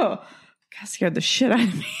 Hi. God, scared the shit out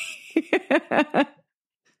of me.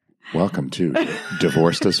 Welcome to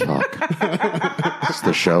Divorced as Fuck. It's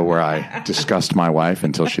the show where I disgust my wife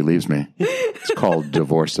until she leaves me. It's called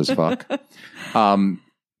Divorced as Fuck.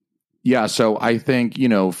 Yeah, so I think,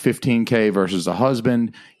 $15K versus a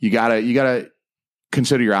husband, you gotta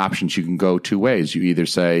consider your options. You can go 2 ways. You either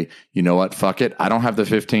say, you know what, fuck it, I don't have the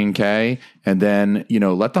 $15K, and then,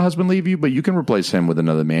 let the husband leave you, but you can replace him with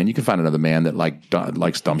another man. You can find another man that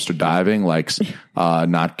likes dumpster diving, likes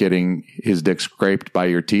not getting his dick scraped by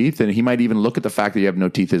your teeth, and he might even look at the fact that you have no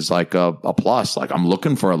teeth as like a plus. Like, I'm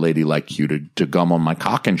looking for a lady like you to gum on my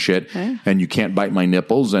cock and shit, and you can't bite my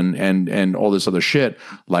nipples and all this other shit.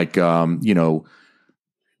 Like,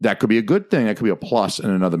 that could be a good thing. That could be a plus in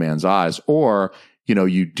another man's eyes. Or,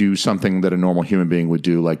 you do something that a normal human being would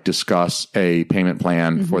do, like discuss a payment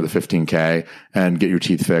plan for the $15K and get your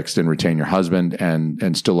teeth fixed and retain your husband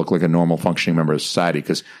and still look like a normal functioning member of society.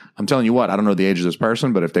 Because I'm telling you what, I don't know the age of this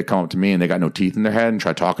person, but if they come up to me and they got no teeth in their head and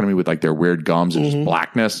try talking to me with like their weird gums and just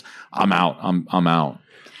blackness, I'm out. I'm out.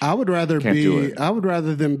 I would rather Can't do it. I would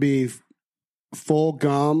rather them be full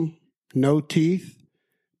gum, no teeth,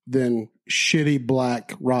 than shitty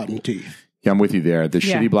black rotten teeth. Yeah, I'm with you there. The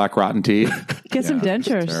Yeah. shitty black rotten teeth. Get some That's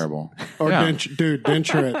dentures. terrible. Or Yeah.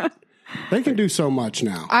 denture it. They can do so much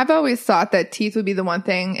now. I've always thought that teeth would be the one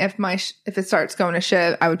thing. If if it starts going to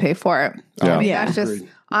shit, I would pay for it. Yeah. I mean, Yeah. that's just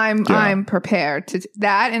Agreed. I'm prepared to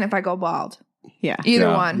that. And if I go bald, Yeah. either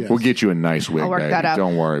Yeah. one. Yeah. We'll get you a nice wig, I'll work baby. that out.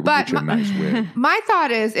 Don't worry. We'll But get you a nice wig. My thought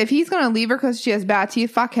is, if he's going to leave her because she has bad teeth,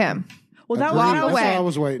 fuck him. Well, that Agreed. was That's away. what I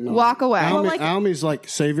was waiting on. Walk away. Almy, Well, like- Almy's like,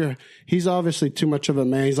 savior. He's obviously too much of a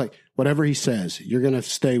man. He's like, whatever he says, you're going to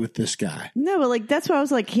stay with this guy. No, but like that's why I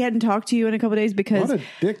was like, he hadn't talked to you in a couple of days because What a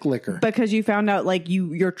dick licker. you found out like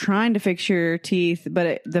you're trying to fix your teeth,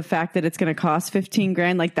 but the fact that it's going to cost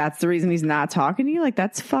 $15,000, like that's the reason he's not talking to you. Like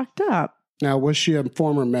that's fucked up. Now, was she a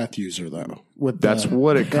former meth user, though? That's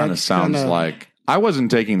what it kind of that's sounds kinda- like. I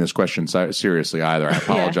wasn't taking this question seriously either. I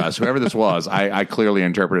apologize. Whoever this was, I clearly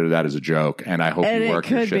interpreted that as a joke, and I hope And you it work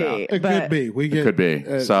your could shit be. out. It could be. It could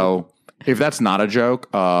be. So if that's not a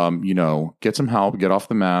joke, get some help, get off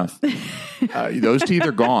the meth. Those teeth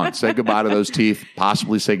are gone. Say goodbye to those teeth.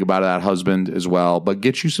 Possibly say goodbye to that husband as well. But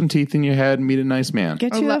get you some teeth in your head and meet a nice man.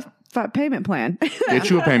 Get you a payment plan. Get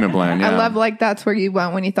you a payment plan. Yeah. I love that's where you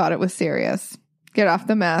went when you thought it was serious. Get off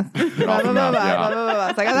the meth. off the meth, yeah.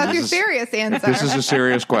 It's like, oh, that's your serious answer. If this is a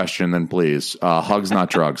serious question, then please, hugs, not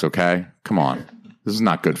drugs, okay? Come on. This is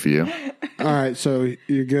not good for you. All right, so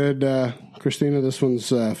you're good, Christina. This one's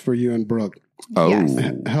for you and Brooke. Oh. Yes.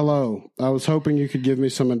 Hello. I was hoping you could give me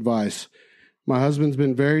some advice. My husband's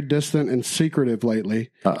been very distant and secretive lately.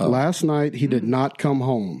 Last night, he did not come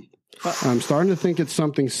home. I'm starting to think it's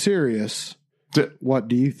something serious. What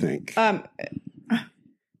do you think?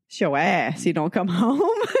 Show ass. You don't come home.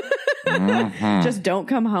 Just don't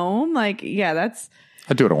come home. Like, yeah, that's.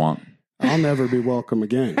 I do what I want. I'll never be welcome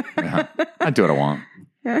again. Yeah. I do what I want.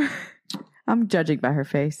 I'm judging by her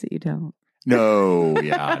face that you don't. No,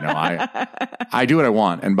 I do what I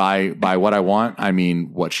want, and by what I want, I mean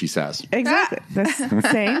what she says. Exactly. That's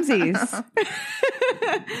samesies.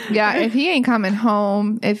 Yeah, if he ain't coming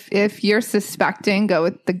home, if you're suspecting, go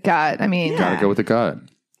with the gut. I mean, Gotta go with the gut.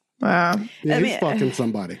 Yeah, I he's mean, fucking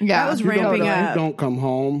somebody. yeah, I was You ramping up. don't come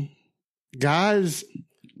home. Guys,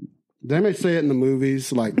 they may say it in the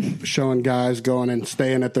movies, like showing guys going and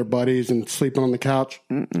staying at their buddies and sleeping on the couch.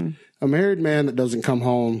 A married man that doesn't come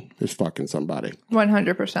home is fucking somebody.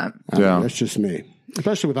 100%. Yeah. That's just me.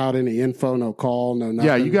 Especially without any info, no call, no nothing.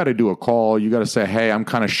 Yeah, you got to do a call. You got to say, "Hey, I'm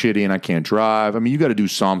kind of shitty and I can't drive." I mean, you got to do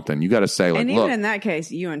something. You got to say, like, And even "Look." in that case,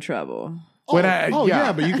 you in trouble.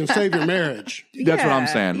 Yeah, but you can save your marriage. That's what I'm Yeah,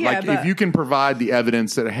 saying. yeah, Like, but- if you can provide the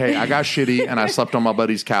evidence that, hey, I got shitty and I slept on my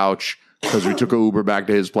buddy's couch because we took an Uber back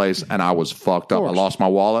to his place and I was fucked up. I lost my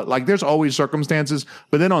wallet. Like, there's always circumstances.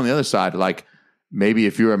 But then on the other side, like, maybe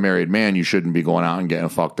if you're a married man, you shouldn't be going out and getting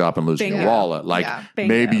fucked up and losing your Bingo. wallet. Like, Yeah.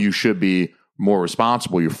 Bingo. maybe you should be more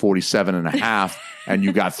responsible. You're 47 and a half and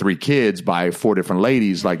you got 3 kids by 4 different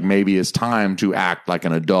ladies. Like, maybe it's time to act like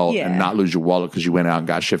an adult Yeah. and not lose your wallet because you went out and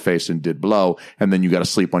got shit-faced and did blow. And then you got to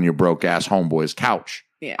sleep on your broke-ass homeboy's couch.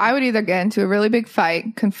 Yeah. I would either get into a really big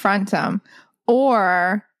fight, confront him,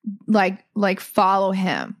 or like follow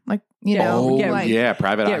him. Like, you know, get- like, yeah,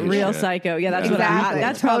 private eye Get real shit. psycho. Yeah, that's Yeah. what I. Exactly.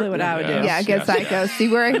 That's probably what I would do. yeah, get Yes. psycho, see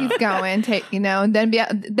where he's going,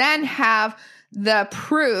 and then have the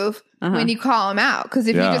proof when you call him out. Because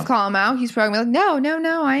if Yeah. you just call him out, he's probably like,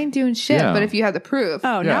 no, I ain't doing shit. Yeah. But if you have the proof,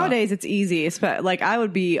 Oh, Yeah. nowadays it's easy. Like I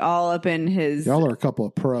would be all up in his. Y'all are a couple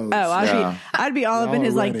of pros. I'd be all up in Y'all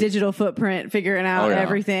his are like ready. digital footprint, figuring out Oh, yeah.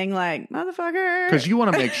 everything. Like motherfucker, Because you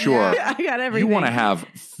want to make sure I got everything. you want to have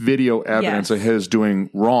video evidence Yes. of his doing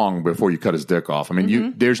wrong before you cut his dick off. I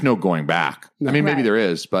mean, there's no going back. I mean, maybe Right. there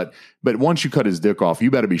is, but once you cut his dick off, you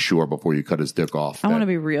better be sure before you cut his dick off. I want to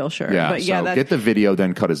that- be real sure. Yeah, but yeah, so that's, get the video,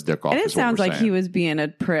 then cut his dick off. and it is what sounds we're like saying. he was being a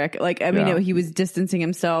prick. Like I mean, Yeah. he was distancing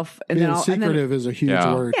himself, and Being then secretive is a huge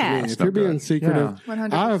Yeah. word Yeah. to me. It's If not you're being good. secretive, Yeah.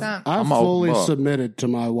 100%. I've I'm an open fully book. submitted to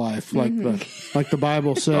my wife, like the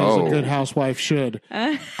Bible says Oh. a good housewife should.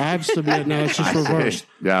 I've submitted. Now it's just reversed.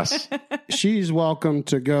 Yes. She's welcome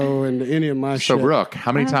to go into any of my So, shit. Brooke,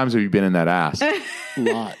 how many times have you been in that ass?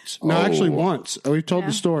 Lots. No, Oh. actually once. We've told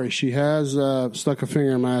the story. She has stuck a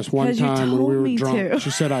finger in my ass one 'Cause you time when told we were me drunk. to. She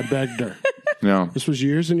said I begged her. No. This was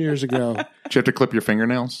years and years ago. Did you have to clip your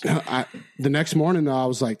fingernails? The next morning, though, I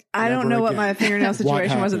was like, I don't never know what again. my fingernail What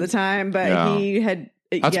situation was at the happened? time, but Yeah. he had.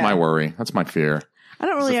 That's yeah. my worry. That's my fear. I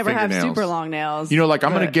don't really the ever have fingernails. super long nails. You know, like I'm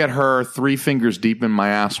going to but- get her 3 fingers deep in my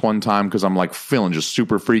ass one time because I'm like feeling just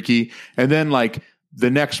super freaky. And then like the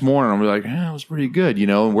next morning, I'm like, it was pretty good, you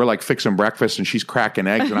know, and we're like fixing breakfast and she's cracking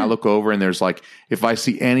eggs. And I look over and there's like, if I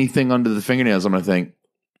see anything under the fingernails, I'm going to think,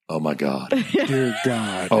 oh my God. Dear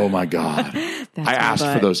God. Oh my God. That's I my asked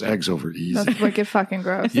for butt. those eggs over easy. that's wicked fucking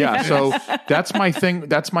gross. Yeah. So that's my thing.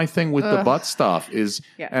 That's my thing with the butt stuff is,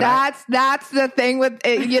 Yeah. and I- That's the thing with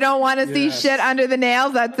it. You don't want to see Yes. shit under the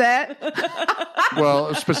nails. That's it.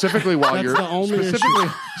 well, specifically while That's you're the only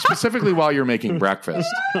specifically while you're making breakfast.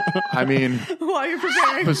 I mean, while you're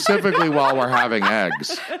preparing. specifically while we're having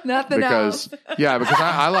eggs. Nothing Because else.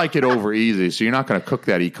 I like it over easy, so you're not going to cook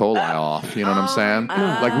that E. coli off. You know what I'm saying?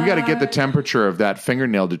 Like we got to get the temperature of that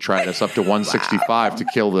fingernail detritus up to 165 to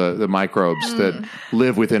kill the microbes that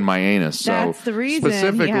live within my anus. So That's the reason he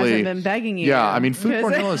hasn't been begging you. Yeah, I mean, food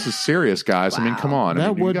Because- bordellis is serious, guys. I mean, come on. I That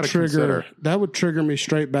mean, you would gotta trigger. consider. That would trigger me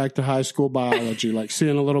straight back to high school biology, like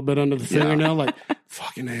seeing a little bit under the fingernail. Like,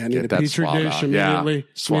 fucking hey, I need Get a that petri swab dish out. Yeah. immediately.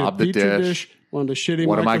 Swab Need a the petri dish. One of the shitty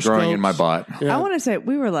What am I growing in my butt? Yeah. I want to say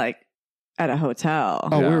we were like at a hotel.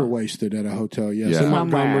 Oh, Yeah. we were wasted at a hotel, yes. Yeah. In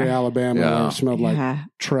Montgomery, Somewhere. Alabama, Yeah. where it smelled like Yeah.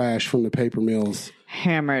 trash from the paper mills.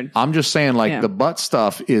 Hammered. I'm just saying, like, Yeah. the butt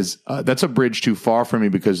stuff is, that's a bridge too far for me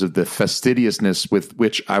because of the fastidiousness with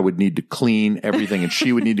which I would need to clean everything and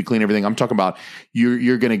she would need to clean everything. I'm talking about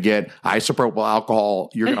you're going to get isopropyl alcohol.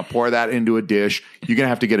 You're going to pour that into a dish. You're going to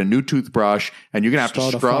have to get a new toothbrush and you're going to have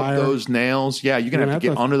Start to a scrub fire. those nails. Yeah. You're going to have to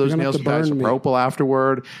get under you're those gonna nails have with to burn me. isopropyl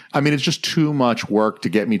afterward. I mean, it's just too much work to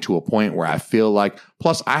get me to a point where I feel like,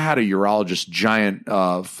 plus I had a urologist giant,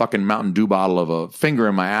 fucking Mountain Dew bottle of a finger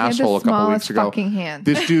in my He had the asshole a couple smallest weeks ago. fucking hand.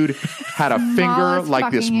 This dude had a finger Smallest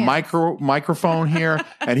like this fucking hand. microphone here,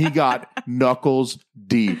 and he got knuckles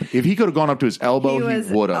deep. If he could have gone up to his elbow, He he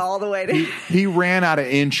was would have. all the way to. He ran out of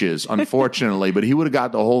inches, unfortunately, but he would have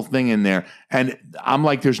got the whole thing in there. And I'm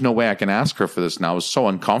like, there's no way I can ask her for this now. I was so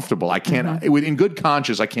uncomfortable. I can't, in good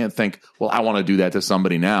conscience, I can't think, well, I want to do that to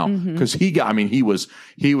somebody now. Because he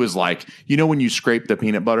was like, you know, when you scrape the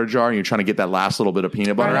peanut butter jar and you're trying to get that last little bit of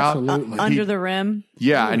peanut butter out? Absolutely. Under the rim.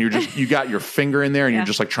 Yeah, and you got your finger in there and you're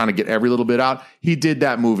just like trying to get every little bit out. He did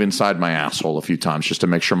that move inside my asshole a few times just to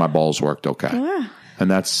make sure my balls worked okay. And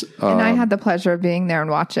that's And I had the pleasure of being there and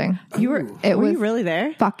watching. You were. It were was you really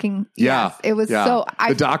there? fucking. yeah. Yes, it was yeah. so.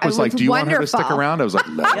 The doc was like, "Do you want her to stick wonderful. around?" I was like,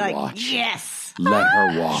 "Let her You're like, watch. yes. Let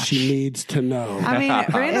her watch." She needs to know. I mean,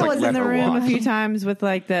 Randall like, was in let the her room watch. a few times with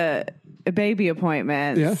like the baby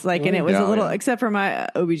appointments. Yeah. Like, and it was Yeah, a little, yeah. except for my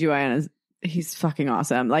OBGYN, he's fucking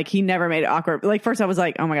awesome. Like, he never made it awkward. Like, first I was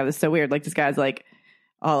like, oh my God, this is so weird. Like, this guy's like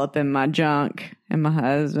all up in my junk and my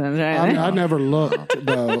husband. I never looked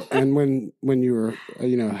though, and when you were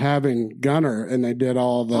having Gunner and they did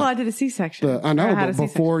all the, well, I did a C-section. I know, I had but a C-section.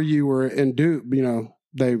 before you were induced,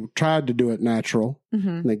 they tried to do it natural,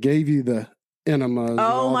 and they gave you the enemas. and Oh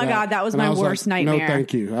all my that. God, that was And I my worst like, nightmare. No,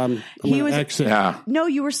 thank you. I'm He gonna was- exit. Yeah. No,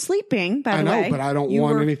 you were sleeping, by the I know, way. but I don't You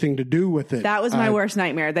want were- anything to do with it. That was my worst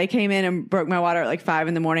nightmare. They came in and broke my water at like 5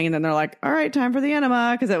 a.m. and then they're like, all right, time for the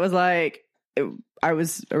enema. Cause it was like, I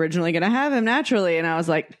was originally going to have him naturally. And I was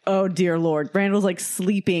like, oh dear Lord. Randall's like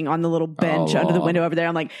sleeping on the little bench under the Lord. window over there.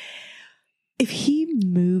 I'm like, if he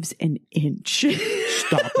moves an inch,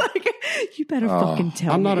 Stop it. like, you better fucking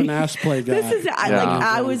tell I'm me. not an ass play guy. This is I Yeah. like I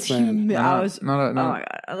That's what was I'm saying. I was No. oh my God.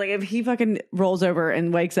 I was like, if he fucking rolls over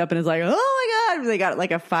and wakes up and is like, oh my God, they got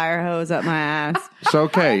like a fire hose up my ass. So,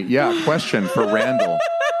 okay. Yeah. Question for Randall.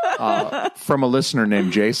 From a listener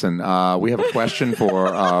named Jason. We have a question for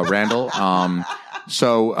Randall.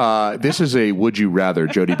 So this is a would you rather.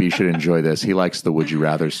 Jody B should enjoy this. He likes the would you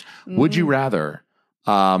rathers. Would you rather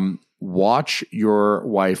watch your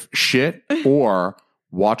wife shit or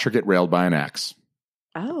watch her get railed by an ex?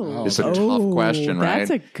 Oh, It's a tough question, right?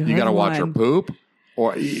 That's a good You got to watch her one. poop,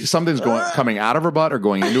 or something's coming out of her butt or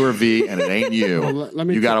going into her V, and it ain't you. Well, let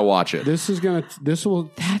me You got to watch it. This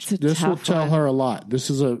will That's a this will tough tell one. her a lot. This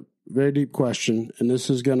is a very deep question, and this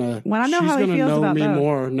is gonna. Well, I know she's how he gonna feels know about me both.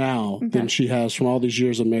 more now than she has from all these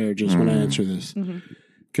years of marriages when I answer this,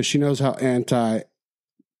 because she knows how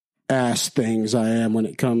anti-ass things I am when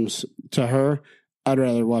it comes to her. I'd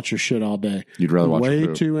rather watch her shit all day. You'd rather watch her way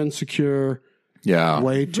poop. too insecure, yeah.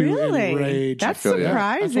 way too Really? enraged. That's feel you.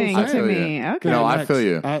 surprising I to feel me. you. Okay. No, I Next, feel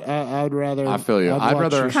you. I'd rather. I feel you. I'd watch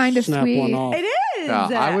rather- her Kinda snap sweet. one off. It is. Yeah,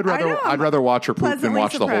 I would rather. know. I'd rather watch her poop than pleasantly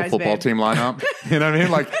watch the whole surprised, football babe. team lineup. You know what I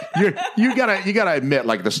mean? Like you gotta admit,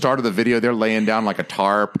 like the start of the video, they're laying down like a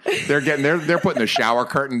tarp. They're putting the shower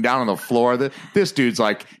curtain down on the floor. This dude's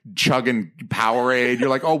like chugging Powerade. You're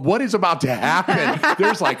like, oh, what is about to happen?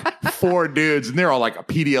 There's like 4 dudes, and they're all like a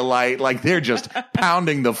Pedialyte. Like they're just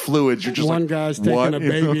pounding the fluids. You're just One like, guy's taking what? a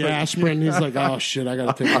baby aspirin. He's like, "Oh shit, I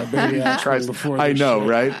got to take my baby aspirin Christ, before." I this know, shit."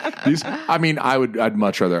 right? I'd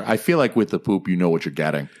much rather. I feel like with the poop, you know what you're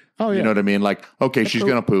getting. Oh, yeah. You know what I mean? Like, okay, she's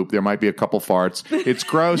going to poop. There might be a couple farts. It's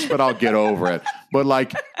gross, but I'll get over it. But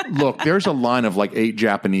like, look, there's a line of like 8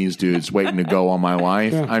 Japanese dudes waiting to go on my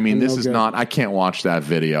wife. Yeah, I mean, this no is good. not, I can't watch that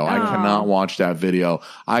video. I cannot watch that video.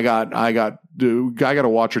 I got to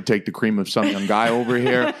watch her take the cream of some young guy over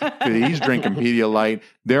here. He's drinking Pedialyte.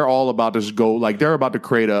 They're all about to go, like, they're about to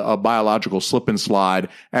create a biological slip and slide.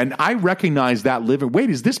 And I recognize that living. Wait,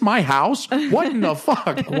 is this my house? What in the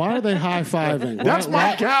fuck? Why are they high fiving? That's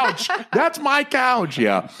my couch. That's my couch.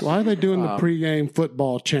 Yeah. Why are they doing the pregame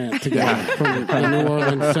football chant together from the New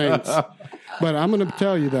Orleans Saints? But I'm going to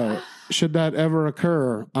tell you though, should that ever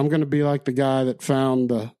occur, I'm going to be like the guy that found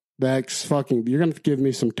the ex fucking. You're going to give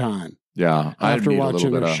me some time Yeah. I after need a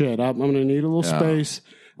watching little her bit of, shit. I'm going to need a little space.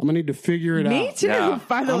 I'm gonna need to figure it Me out. too, Yeah.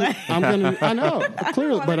 by the way. I know,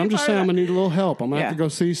 clearly, but I'm just saying I'm gonna need a little help. I'm gonna have to go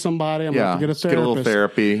see somebody. I'm gonna have to get a Just get a little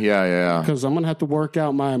therapist therapy. Yeah. because I'm gonna have to work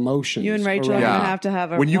out my emotions. You and Rachel are around- gonna have to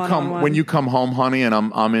have a when you one-on-one. come home, honey, and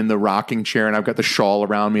I'm in the rocking chair and I've got the shawl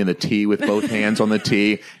around me and the tea with both hands on the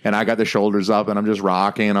tea and I got the shoulders up and I'm just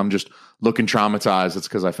rocking and I'm just looking traumatized. It's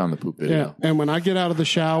because I found the poop Yeah, video. and when I get out of the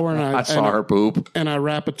shower and I saw her poop. and I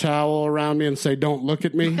wrap a towel around me and say, "Don't look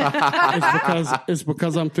at me," it's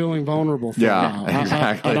because I'm feeling vulnerable. For a while.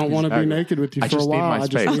 Exactly. I don't want to be exactly. naked with you I for a just need while. my I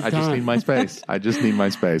space. just need I just time. need my space. I just need my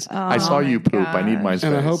space. I saw you poop. I need my space.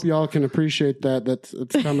 And I hope y'all can appreciate that. That's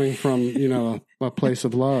it's coming from a place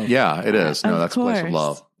of love. Yeah, it is. No, Of that's a place of course.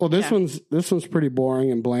 love. Well, this one's pretty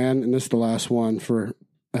boring and bland, and this is the last one for.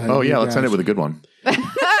 Oh yeah, let's end it with a good one.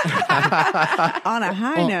 on a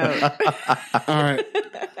high note. All right.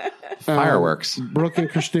 Fireworks. Brooke and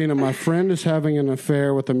Christina, my friend is having an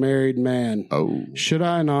affair with a married man. Oh. Should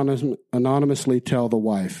I anonymously tell the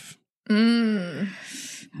wife? I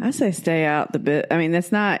say stay out the bit. I mean,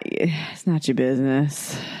 it's not your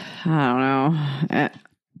business. I don't know.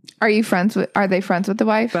 Are they friends with the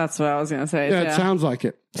wife? That's what I was going to say. Yeah, it sounds like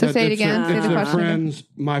it. So say it It's again. Say it's the their question again. friends.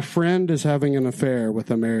 My friend is having an affair with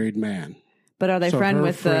a married man. But are they So friend her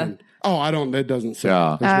with friend. Oh, I don't. That doesn't say.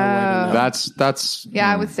 Yeah. There's no way to know. That's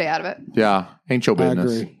Yeah, I would stay out of it. yeah. Ain't your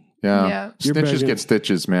business. agree. Yeah. Yeah. You're Stitches begging. get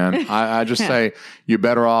stitches, man. I just say you're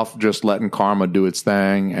better off just letting karma do its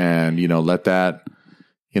thing and, let that,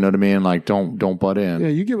 you know what I mean? Like, don't butt in. Yeah,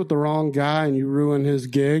 you get with the wrong guy and you ruin his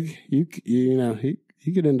gig. He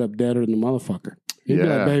could end up deader than the motherfucker. He'd be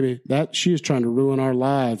Yeah. like, baby, she is trying to ruin our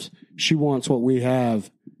lives. She wants what we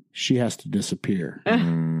have. She has to disappear.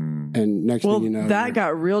 And next well, thing you know, that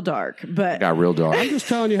got real dark. But Got real dark. I'm just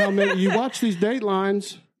telling you how many you watch these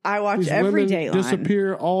Datelines. I watch These every women Dateline.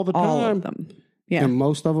 disappear all the time. All of them. Yeah. And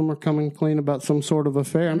most of them are coming clean about some sort of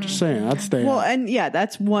affair. I'm just saying, I'd stay Well, out. and yeah,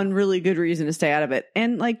 that's one really good reason to stay out of it.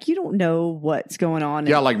 And you don't know what's going on.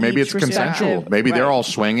 Yeah, in like maybe each it's consensual. respective- Maybe they're right. all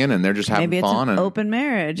swinging and they're just having Maybe it's fun. an and open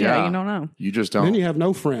marriage. Yeah, you don't know. You just don't. Then you have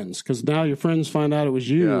no friends because now your friends find out it was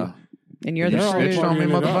you. Yeah. And you're You the snitched on me,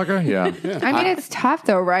 partying it up. motherfucker? Yeah. I mean, it's tough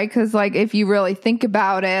though, right? Because if you really think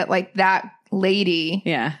about it, that lady,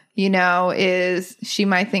 Yeah. she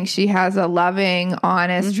might think she has a loving,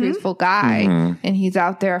 honest, truthful guy, and he's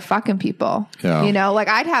out there fucking people. Yeah.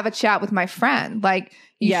 I'd have a chat with my friend.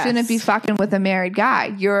 You Yes. shouldn't be fucking with a married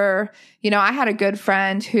guy. I had a good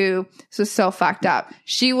friend who was so fucked up.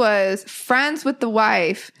 She was friends with the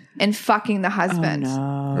wife and fucking the husband.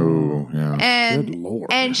 Oh, yeah. And Good Lord.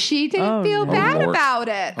 and she didn't feel bad Lord. about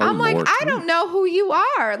it. Oh, I'm like, Lord. I don't know who you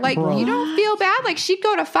are. You don't feel bad. She'd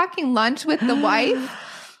go to fucking lunch with the wife,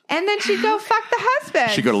 and then she'd go fuck the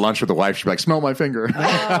husband. She'd go to lunch with the wife. She'd be like, smell my finger.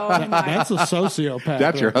 That's a sociopath.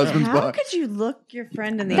 That's your husband's How butt. could you look your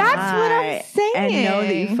friend in the That's eye what I'm and know that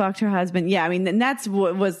saying. you fucked her husband? Yeah, I mean, and that's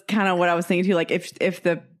what was kind of what I was thinking too. If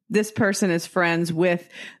this person is friends with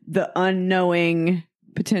the unknowing,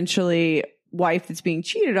 potentially wife that's being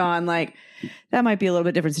cheated on, that might be a little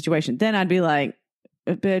bit different situation. Then I'd be like,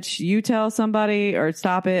 bitch, you tell somebody or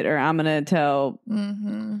stop it, or I'm gonna tell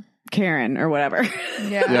Karen or whatever.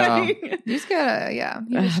 Yeah. You just gotta,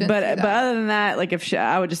 you just shouldn't But do that. other than that,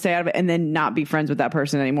 I would just stay out of it and then not be friends with that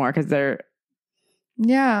person anymore because they're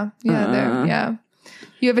yeah.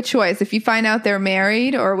 You have a choice. If you find out they're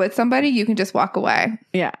married or with somebody, you can just walk away.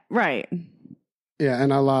 yeah, right. Yeah,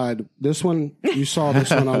 and I lied. This one, you saw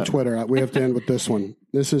this one on Twitter. We have to end with this one.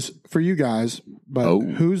 This is for you guys, but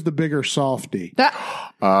who's the bigger softie?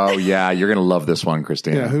 Oh, yeah. You're going to love this one,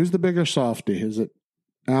 Christina. Yeah, who's the bigger softie? Is it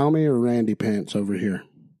Almy or Randy Pants over here?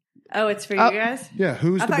 Oh, it's for you Oh. guys? Yeah,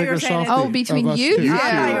 who's I the thought you bigger were saying softie? Oh, between of us you two? two. I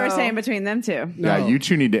thought you Oh. were saying between them two. No. Yeah, you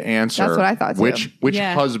two need to answer. That's what I thought, too. Which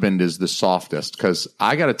Yeah. husband is the softest? Because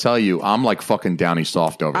I got to tell you, I'm like fucking Downy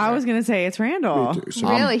Soft over I there. was going to say it's Randall. Me too, so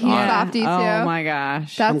Really? He's I'm- softy too. Oh my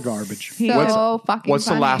gosh. That's I'm garbage. So fucking What's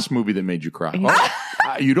funny. the last movie that made you cry?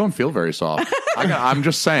 You don't feel very soft. I'm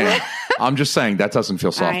just saying. That doesn't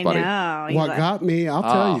feel soft, I buddy. know. He's What like- got me, I'll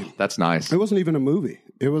tell you. That's nice. It wasn't even a movie.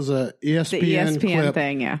 It was a the ESPN, ESPN clip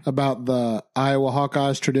thing, yeah. about the Iowa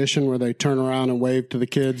Hawkeyes tradition where they turn around and wave to the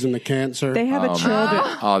kids and the cancer. They have a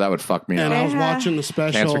children. Oh, that would fuck me and I up. was watching the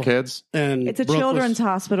special. Cancer kids? And It's a Brooke children's was-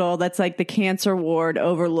 hospital that's the cancer ward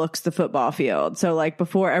overlooks the football field. So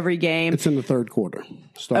before every game, It's in the third quarter.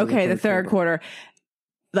 Start of okay, the third quarter.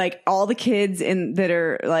 All the kids that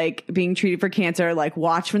are being treated for cancer,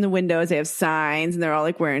 watch from the windows. They have signs and they're all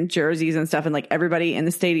wearing jerseys and stuff. And everybody in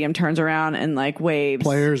the stadium turns around and waves.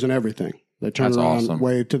 Players and everything. They turn That's around, awesome.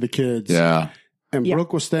 wave to the kids. Yeah. And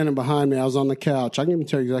Brooke was standing behind me. I was on the couch. I can even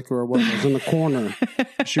tell you exactly where I was. I was in the corner.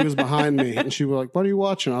 She was behind me, and she was like, "What are you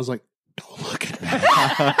watching?" I was like, "Don't look at me.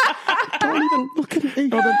 Don't even look at me.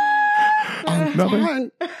 I'm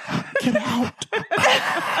fine. Get out."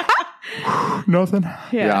 Nothing.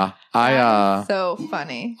 Yeah. So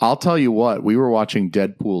funny. I'll tell you what. We were watching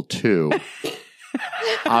Deadpool 2.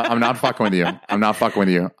 I'm not fucking with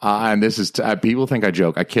you. And this is people think I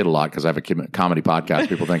joke. I kid a lot because I have a comedy podcast.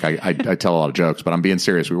 People think I tell a lot of jokes, but I'm being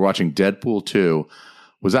serious. We were watching Deadpool 2.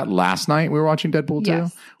 Was that last night? We were watching Deadpool 2.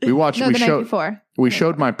 Yes. We watched. No, we the night showed. before. We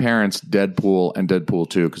showed my parents Deadpool and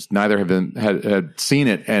Deadpool 2 because neither had seen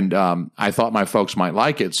it, and I thought my folks might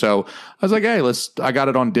like it. So I was like, "Hey, I got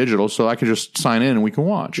it on digital, so I can just sign in and we can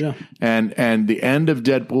watch." Yeah. And the end of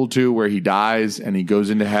Deadpool 2, where he dies and he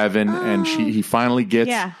goes into heaven, and he finally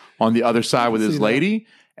gets on the other side with his lady.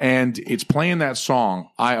 And it's playing that song.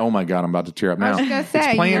 Oh my God, I'm about to tear up now. I was going to say,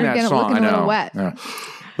 it's playing you're that going to song. look a I know. little wet. Yeah.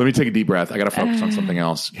 Let me take a deep breath. I got to focus on something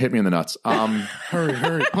else. Hit me in the nuts. Hurry.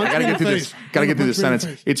 I gotta get through this. Gotta get through this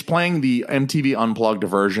sentence. It's playing the MTV Unplugged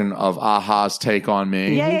version of Aha's "Take on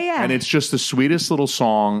Me." Yeah. And it's just the sweetest little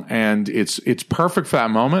song, and it's perfect for that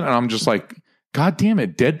moment. And I'm just like, God damn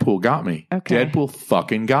it, Deadpool got me. Okay. Deadpool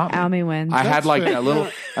fucking got me. Almy wins. I had like that little,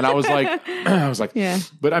 and I was like, Yeah.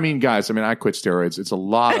 But I mean, guys, I quit steroids. It's a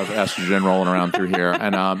lot of estrogen rolling around through here,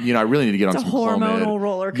 and I really need to get on It's a some Clomid. hormonal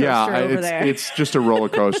roller coaster over there. It's just a roller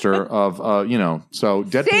coaster of, so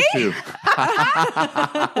Deadpool 2.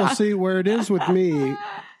 Well, see, where it is with me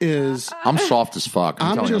is I'm soft as fuck.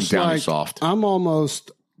 I'm telling you, I'm down to like, soft. I'm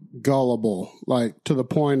almost gullible, like to the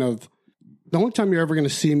point of the only time you're ever going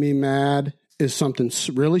to see me mad is something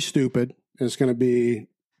really stupid. And it's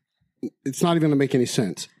not even going to make any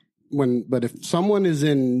sense. But if someone is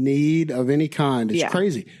in need of any kind, it's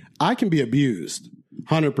crazy. I can be abused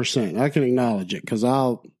 100%. I can acknowledge it because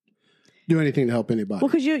I'll do anything to help anybody. Well,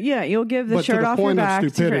 because you'll give the But to shirt the off your point of back to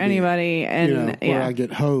stupidity, anybody, and where I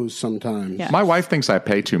get hosed sometimes. Yeah. My wife thinks I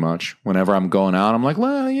pay too much whenever I'm going out. I'm like,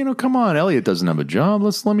 well, come on, Elliot doesn't have a job.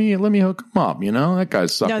 Let me hook him up. That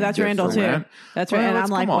guy's sucking. No, that's dick Randall for too. rent. That's Well, right. And I'm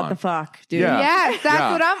let's like, come what on. the fuck, dude? Yeah. Yes, that's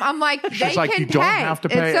Yeah. what I'm like. She's They like, can you don't pay. have to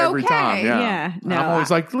pay it's every okay. time. Yeah. Yeah, And no, I'm always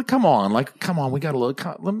like, come on, we got a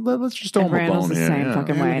little. Let's just throw And him a Randall's bone the here. same yeah.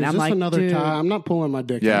 fucking Man, way. And is I'm this like, another dude. time? I'm not pulling my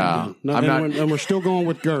dick Yeah. out again. No, I'm not- and we're still going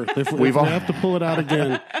with girth. If we have to pull it out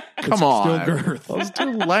again, Come it's on, still girth. Let's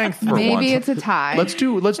do length for once. Maybe it's a tie. Let's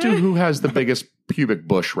do who has the biggest pubic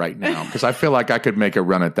bush right now, because I feel like I could make a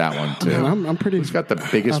run at that one too. Man, I'm pretty. Who's got the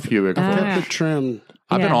biggest pubic bush? kept it trimmed.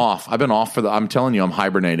 I've been Yeah. off. I've been off I'm telling you, I'm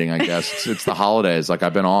hibernating, I guess. It's the holidays. Like,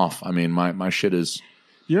 I've been off. I mean, my shit is,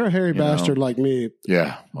 You're a hairy bastard like me.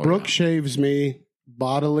 yeah. Oh, Brooke shaves me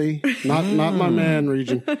bodily, not my man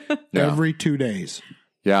region, every 2 days.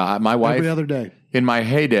 yeah. My wife, Every other day. in my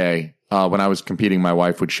heyday, when I was competing, my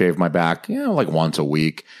wife would shave my back, like once a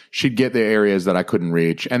week. She'd get the areas that I couldn't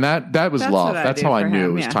reach. And that was That's love. what I That's do how I for knew him,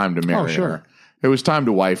 it was yeah. time to marry sure. her. It was time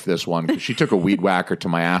to wife this one, because she took a weed whacker to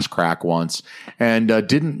my ass crack once and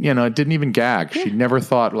didn't even gag. She never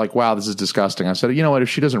thought like, wow, this is disgusting. I said, you know what? If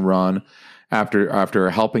she doesn't run after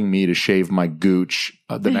helping me to shave my gooch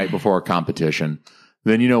the night before a competition,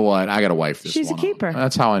 then you know what? I got to wife this She's a one keeper. up.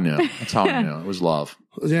 That's how I knew. It was love.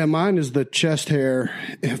 Yeah, mine is the chest hair.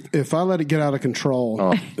 If I let it get out of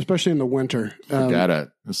control, especially in the winter, Forget it.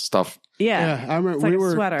 This stuff. Yeah. I remember It's like we a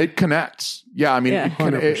were. sweater. It connects. Yeah, I mean, Yeah.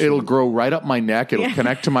 it'll grow right up my neck. It'll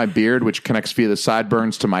connect to my beard, which connects via the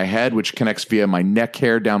sideburns to my head, which connects via my neck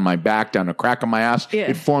hair down my back, down the crack of my ass. Yeah.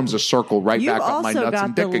 It forms a circle right You've back up my also nuts got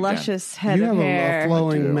and the dick again. luscious head You of have I hair. a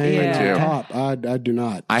flowing do. mane I on do. top. I do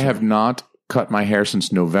not. I have not cut my hair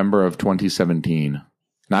since November of 2017.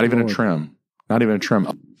 Not even a trim. Not even a trim.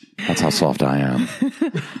 That's how soft I am.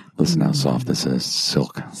 Listen how soft this is.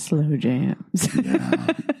 Silk. Slow jams.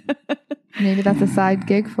 Maybe that's a side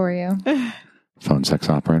gig for you. Phone sex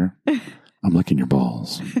operator. I'm licking your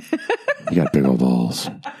balls. You got big old balls.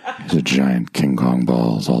 These are giant King Kong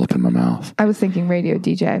balls all up in my mouth. I was thinking radio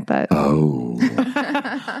DJ, but Oh,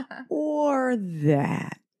 Or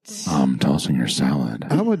that. I'm tossing your salad.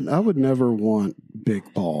 I would never want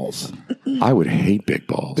big balls. I would hate big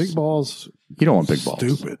balls. Big balls. You don't want big balls.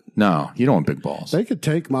 Stupid. No, you don't want big balls. They could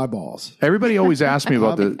take my balls. Everybody always asks me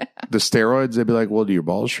about the steroids. They'd be like, well, do your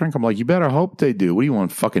balls shrink? I'm like, you better hope they do. What do you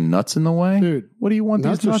want, fucking nuts in the way? Dude, what do you want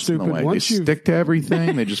nuts these are nuts in the stupid. way? Once They you've- stick to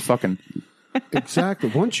everything. They just fucking... Exactly.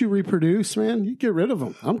 Once you reproduce, man, you get rid of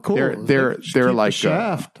them. I'm cool. They're Just keep the like,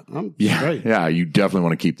 shaft. I'm Yeah, straight. yeah, you definitely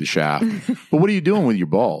want to keep the shaft. But what are you doing with your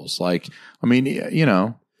balls? Like, I mean,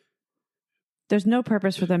 There's no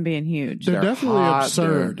purpose for them being huge. They're They're definitely hot,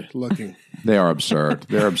 absurd looking. They are absurd.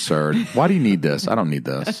 They're absurd. Why do you need this? I don't need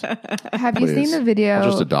this. Have you Please. seen the video I'll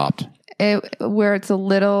just adopt. where it's a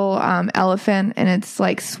little elephant and it's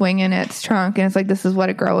like swinging its trunk and it's like, this is what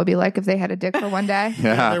a girl would be like if they had a dick for one day?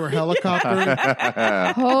 They were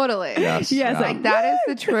helicoptering. Totally. Yes. Yes, yeah. Like that is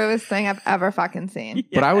the truest thing I've ever fucking seen.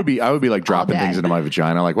 But I would be like dropping day. things into my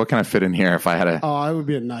vagina. Like, what can I fit in here if I had a Oh, I would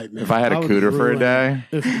be a nightmare. if I had a would cooter for a ruin day?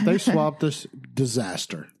 it. If they swapped this,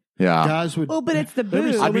 disaster. Yeah. Guys would. Well, but it's the There'd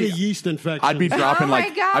be booze. so I'd be- many yeast infections. I'd be dropping Oh my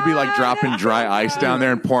I'd be like God. dropping dry ice down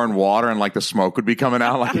there and pouring water and like the smoke would be coming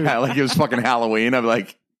out like it was fucking Halloween. I'd be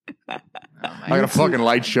like, I got a fucking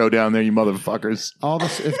light show down there, you motherfuckers. all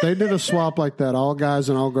this. If they did a swap like that, all guys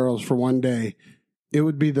and all girls for one day, it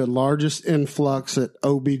would be the largest influx at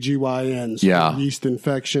OBGYNs. Yeah. For yeast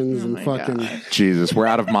infections and fucking Jesus, we're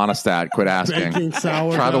out of Monistat. Quit asking. baking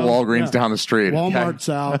sourdough. Try the Walgreens Yeah. down the street. Walmart's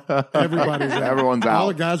out. Everybody's out. Everyone's All out.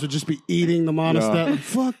 the guys would just be eating the Monistat. Like,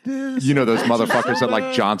 fuck this. You know those motherfuckers at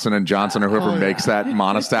like Johnson & Johnson or whoever makes that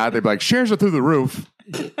Monistat? They'd be like, shares are through the roof.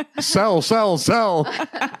 Sell. So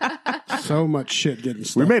much shit getting We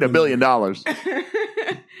stuck made $1 in billion. there.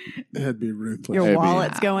 That'd be ruthless. Your Maybe.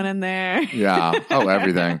 wallet's going in there. Yeah. Oh,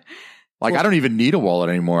 everything. Like, I don't even need a wallet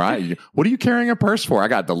anymore. What are you carrying a purse for? I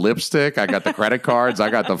got the lipstick. I got the credit cards. I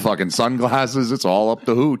got the fucking sunglasses. It's all up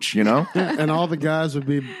the hooch, you know? And all the guys would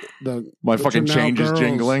be My which fucking are now change is girls.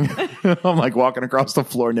 jingling. I'm like walking across the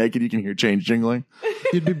floor naked. You can hear change jingling.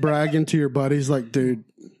 You'd be bragging to your buddies like, dude,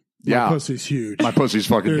 my Yeah. pussy's huge. My pussy's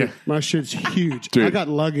fucking... Dude, my shit's huge. Dude. I got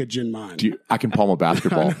luggage in mine. I can palm a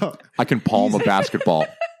basketball. know. I can palm a basketball.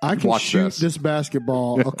 I can Watch shoot this. this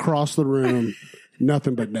basketball across the room,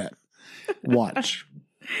 nothing but net. Watch.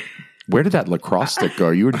 Where did that lacrosse stick go?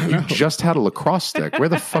 You just had a lacrosse stick. Where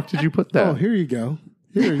the fuck did you put that? Oh, here you go.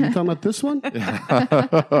 Here, you talking about this one?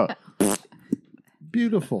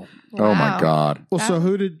 Beautiful. Oh my Wow. God. Well, so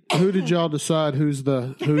who did y'all decide who's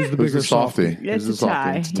the Who's bigger the softie? It's Who's a the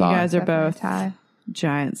tie. It's a You tie. guys are Definitely both tie.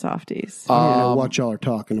 giant softies. I don't know what y'all are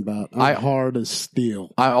talking about. I'm hard as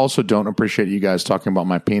steel. I also don't appreciate you guys talking about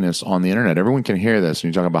my penis on the internet. Everyone can hear this,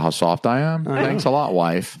 and you're talking about how soft I am. Thanks a lot,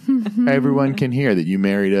 wife. Everyone can hear that you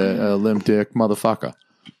married a limp dick motherfucker.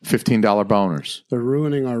 $15 boners. They're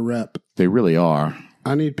ruining our rep. They really are.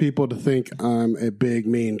 I need people to think I'm a big,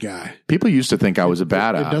 mean guy. People used to think I was a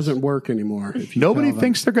badass. It doesn't work anymore. If you Nobody tell them.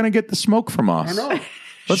 thinks they're going to get the smoke from us. I know.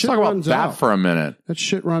 Let's Shit talk about runs that out. for a minute. That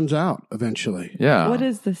shit runs out eventually. Yeah. What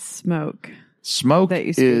is the smoke? Smoke that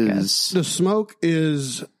you speak of? is... The smoke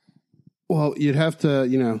is, well, you'd have to,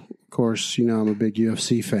 of course, I'm a big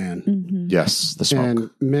UFC fan. Yes, the smoke. And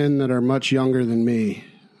men that are much younger than me,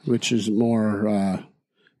 which is more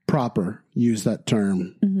proper, use that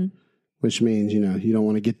term, which means, you don't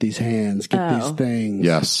want to get these hands, get these things,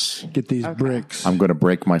 Yes. get these bricks. I'm going to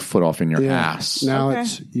break my foot off in your Yeah. ass. Now Okay.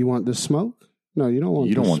 it's, you want the smoke? No, you don't want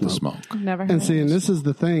You don't the want the smoke. smoke. Never heard And of see, it. and this is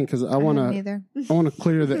the thing, because I want to, Neither. I want to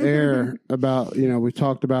clear the air about, we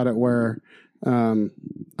talked about it where I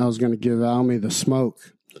was going to give Almy the smoke.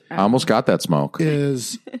 I almost got that smoke.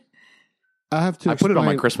 Is I have to I put it on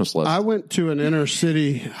my explain- Christmas list. I went to an inner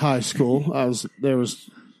city high school. There was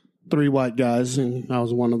 3 white guys, and I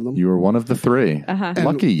was one of them. You were one of the 3. And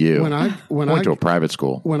Lucky you. When I Went to a private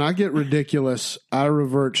school. when I get ridiculous, I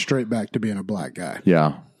revert straight back to being a black guy.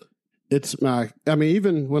 Yeah. It's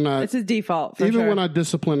even when It's a default. For even sure. when I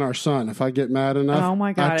discipline our son, if I get mad enough, Oh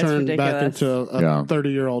my God, I it's turn back ridiculous. into a Yeah.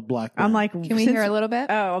 30-year-old black man. I'm like, Can we hear a little bit?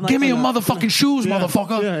 Oh, I'm like, Give me your motherfucking shoes,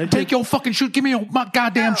 motherfucker. Yeah, it Take your fucking shoes. Give me my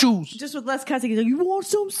goddamn shoes. just with less cussing. He's like, you want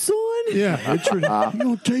some, son? Yeah, it's ridiculous. You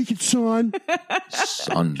don't take it, son.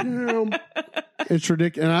 Son. Damn. It's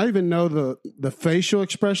ridiculous. And I even know the facial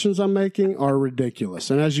expressions I'm making are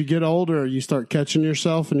ridiculous. And as you get older, you start catching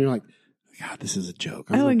yourself and you're like, God, this is a joke.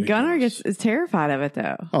 I'm Oh, and ridiculous. Gunnar is terrified of it,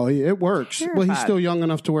 though. Oh, it works. Well, he's Terrified. still young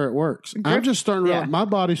enough to where it works. I'm just starting to yeah. realize my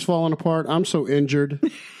body's falling apart. I'm so injured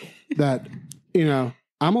that,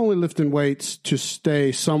 I'm only lifting weights to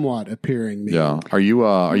stay somewhat appearing me. Yeah. Are you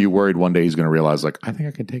worried one day he's going to realize, like, I think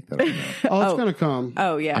I can take that? Oh, it's going to come.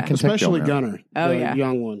 Oh, yeah. can take Especially you on Gunnar, Oh, the yeah.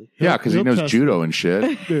 young one. Yeah, because he He'll knows test judo and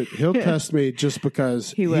shit. Dude, he'll test me just because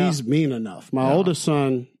He will. he's mean enough. My oldest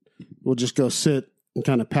son will just go sit and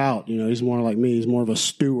kind of pout. He's more like me. He's more of a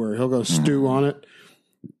stewer. He'll go stew on it.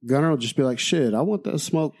 Gunnar will just be like, shit, I want that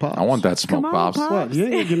smoke pop. I want that smoke, Come on, Pops. Pop. What? You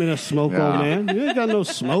ain't gonna give me that smoke, Yeah. old man. You ain't got no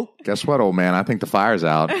smoke. Guess what, old man? I think the fire's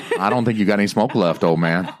out. I don't think you got any smoke left, old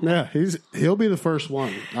man. Yeah, he'll be the first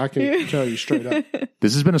one. I can tell you straight up.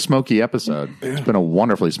 This has been a smoky episode. It's been a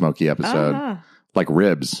wonderfully smoky episode. Like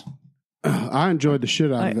ribs, I enjoyed the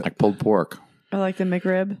shit out of it. like pulled pork. I like the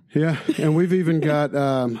McRib. Yeah, and we've even got,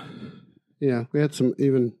 Yeah, we had some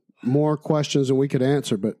even more questions than we could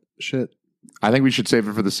answer, but shit, I think we should save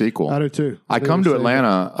it for the sequel. I do too. I think come we to saved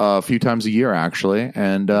Atlanta a few times a year, actually,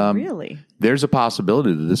 and Really? there's a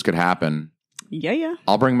possibility that this could happen. Yeah.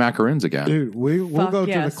 I'll bring macaroons again. it. Dude, we'll Fuck go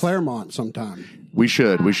to yes. the Claremont sometime. We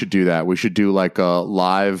should do that. We should do like a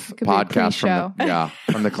live Could be a podcast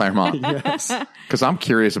from the Claremont. Yes. Because I'm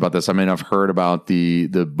curious about this. I mean, I've heard about the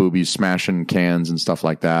boobies smashing cans and stuff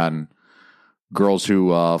like that, and girls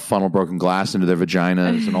who funnel broken glass into their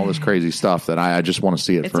vaginas and all this crazy stuff that I just want to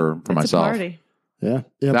see it for myself. A party. Yeah.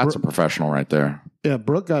 That's a professional right there. Yeah,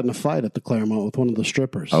 Brooke got in a fight at the Claremont with one of the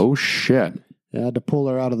strippers. Oh shit! Yeah, I had to pull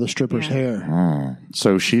her out of the stripper's hair. Oh.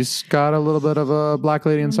 So she's got a little bit of a black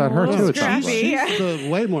lady inside her too. It sounds like. Scrappy.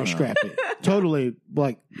 Way more scrappy. Totally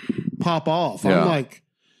like pop off. Yeah. I'm like,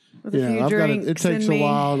 With a few I've got drinks it takes in a me.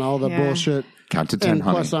 while and all that Yeah. bullshit. Count to 10, And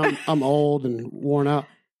honey. plus, I'm old and worn out.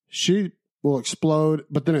 She will explode,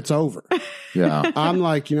 but then it's over. Yeah, I'm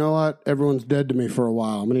like, you know what? Everyone's dead to me for a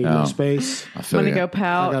while. I'm gonna need Yeah. my space. I feel Want to you. go I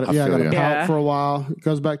pout? got I to feel you. pout Yeah. for a while. It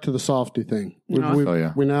goes back to the softy thing. No. I feel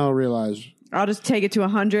you. We now realize I'll just take it to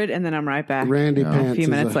 100 and then I'm right back. Randy Yeah. A Pants few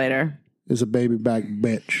minutes is, later. is a baby back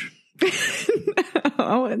bitch.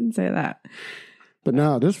 I wouldn't say that. But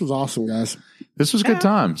no, this was awesome, guys. This was good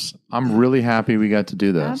times. I'm really happy we got to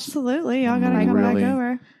do this. Absolutely. Y'all gotta I'm come really- back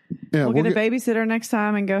over. Yeah, We'll get a babysitter next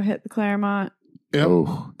time and go hit the Claremont. Yep.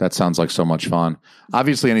 Oh, that sounds like so much fun.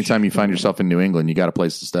 Obviously, anytime you find yourself in New England, you got a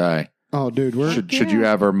place to stay. Oh, dude, Should you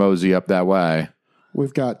ever mosey up that way?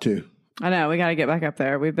 we've got to. I know. We got to get back up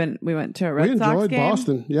there. We went to a Red We Sox enjoyed game.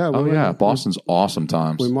 Boston. Yeah. Oh we yeah, went- Boston's awesome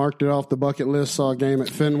times. We marked it off the bucket list. Saw a game at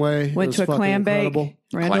Fenway. It Went was to a fucking clam bake. incredible.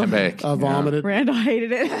 Randall, Clam bake. I vomited. Randall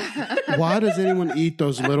hated it. Why does anyone eat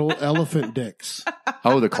those little elephant dicks?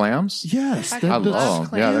 Oh, the clams? Yes, I they're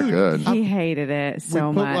love. Yeah, they're good. He hated it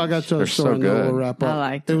so much. I got to They're the story so and then good. we'll wrap up. I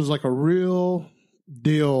liked it. it. was like a real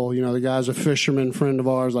deal. You know, the guy's a fisherman friend of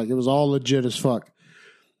ours. Like it was all legit as fuck.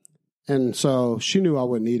 And so she knew I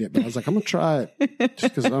wouldn't eat it, but I was like, I'm gonna try it just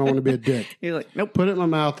because I don't want to be a dick. You're like, nope. Put it in my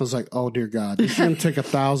mouth. I was like, oh dear God, this is gonna take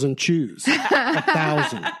 1,000 chews.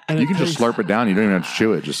 1,000. And You it can just tastes- slurp it down. You don't even have to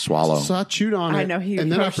chew it. Just swallow. So I chewed on it. I know, he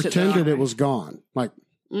and then I crushed it the pretended wrong it way. was gone. Like,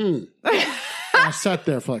 I sat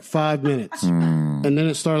there for like 5 minutes, Mm. and then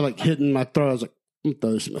it started like hitting my throat. I was like, I'm gonna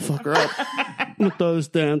throw this motherfucker up. I'm gonna throw this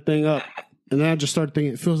damn thing up. And then I just started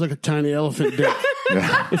thinking, it feels like a tiny elephant dick.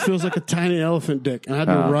 Yeah. It feels like a tiny elephant dick. And I had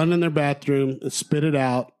to run in their bathroom and spit it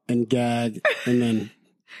out and gag, and then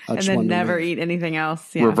I And just then wanted to never leave. eat anything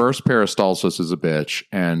else. Yeah. Reverse peristalsis is a bitch,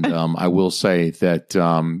 and I will say that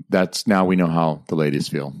that's now we know how the ladies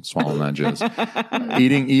feel swallowing that jizz.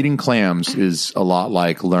 Eating clams is a lot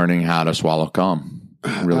like learning how to swallow cum.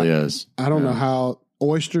 It really is. I don't know how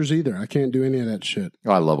oysters either. I can't do any of that shit.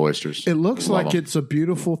 Oh, I love oysters. It looks Love like 'em. it's a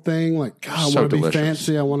beautiful thing. Like, God, I So want to be delicious.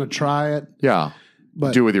 fancy. I want to try it. Yeah,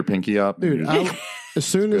 But do it with your pinky up, dude, as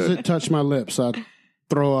soon as it touched my lips, I'd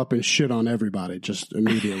throw up and shit on everybody just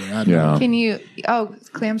immediately. Yeah. Can you? Oh,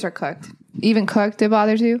 clams are cooked. Even cooked, it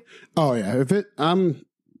bothers you. Oh yeah.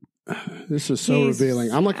 This is so He's-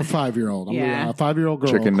 revealing. I'm like a 5-year-old. I'm Yeah. a 5-year-old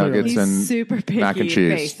girl. Chicken clearly. nuggets He's and super picky. mac and cheese.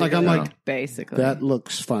 Basically. Like, I'm like, basically. That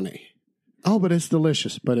looks funny. Oh, but it's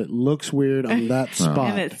delicious. But it looks weird on that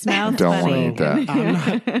spot. and it smells Don't funny. wanna eat that. I'm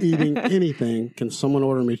not eating anything. Can someone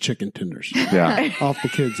order me chicken tenders Yeah, off the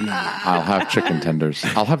kids' menu? I'll have chicken tenders.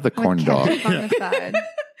 I'll have the corn dog. On the side.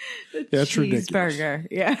 That's ridiculous. Cheeseburger.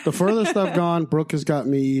 Yeah. The furthest I've gone, Brooke has got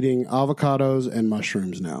me eating avocados and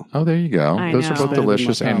mushrooms now. Oh, there you go. I Those are know. both delicious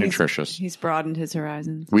Expanded my and palate. nutritious. He's broadened his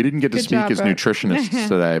horizons. We didn't get to Good speak job, as Brooke. nutritionists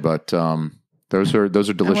today, but those are And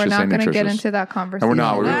delicious we're not and going to nutritious. get into that conversation. we're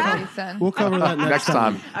not. Jason. We'll cover that next next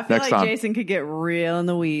time. I feel Next like time. Jason could get real in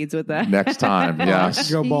the weeds with that. Next time. Yes.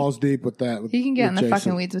 Go balls deep with that. He can get in the Jason.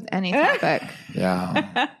 fucking weeds with any topic.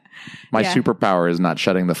 Yeah. My Yeah. superpower is not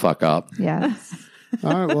shutting the fuck up. Yes.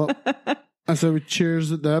 All right. Well, I said we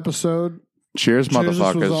cheers at the episode. Cheers, Cheers, this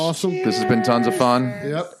motherfuckers. was awesome. This has been tons of fun.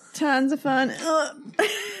 Yep. Tons of fun.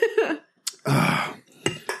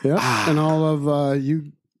 Yep. And all of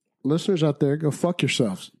you listeners out there, go fuck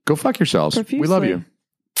yourselves. Go fuck yourselves. We love Profusely.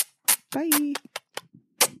 you. Bye.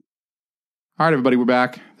 All right, everybody, we're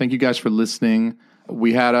back. Thank you guys for listening.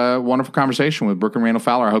 We had a wonderful conversation with Brooke and Randall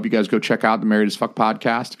Fowler. I hope you guys go check out the Married as Fuck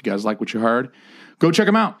podcast. If you guys like what you heard, go check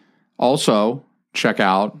them out. Also, check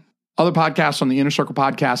out other podcasts on the Inner Circle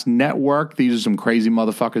Podcast Network. These are some crazy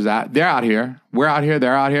motherfuckers. They're out here. We're out here.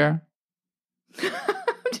 They're out here.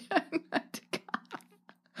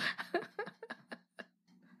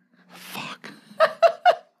 Fuck.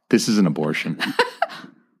 This is an abortion.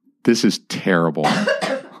 This is terrible.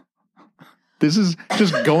 This is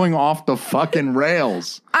just going off the fucking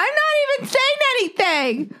rails. I'm not even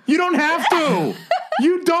farting. You don't have to.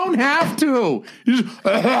 You don't have to. You just,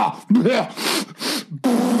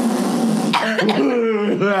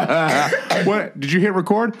 what? Did you hit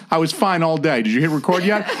record? I was fine all day. Did you hit record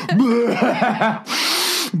yet?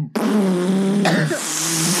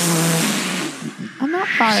 I'm not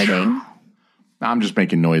farting. I'm just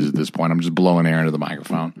making noise at this point. I'm just blowing air into the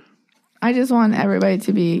microphone. I just want everybody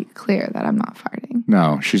to be clear that I'm not farting.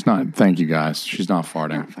 No, she's not. Thank you, guys. She's not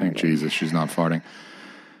farting. Thank Jesus, she's not farting.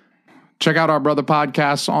 Check out our brother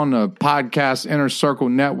podcasts on the Podcast Inner Circle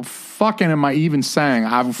Network. Fucking am I even saying?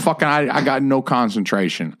 I got no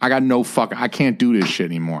concentration. I can't do this shit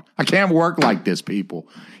anymore. I can't work like this, people.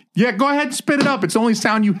 Yeah, go ahead and spit it up. It's the only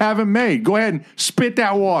sound you haven't made. Go ahead and spit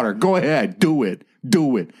that water. Go ahead. Do it.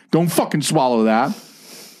 Do it. Don't fucking swallow that.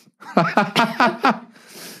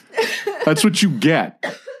 That's what you get.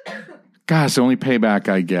 God, it's the only payback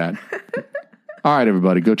I get. All right,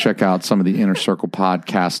 everybody, go check out some of the Inner Circle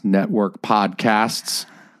Podcast Network podcasts.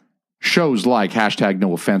 Shows like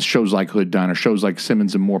 #NoOffense, shows like Hood Diner, shows like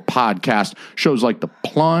Simmons and More podcast, shows like The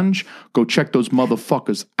Plunge. Go check those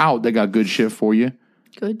motherfuckers out. They got good shit for you.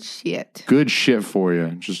 Good shit. Good shit for you.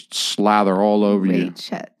 Just slather all over you. Great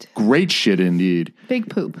shit. Great shit indeed. Big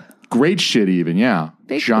poop. Great shit even, yeah.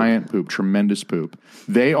 Big Giant poop. Tremendous poop.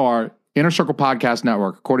 They are Inner Circle Podcast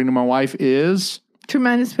Network, according to my wife, is...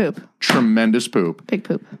 Tremendous poop. Tremendous poop. Big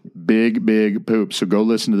poop. Big, big poop. So go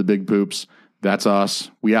listen to the Big Poops. That's us.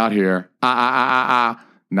 We out here.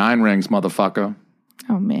 9 rings, motherfucker.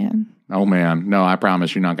 Oh, man. Oh, man. No, I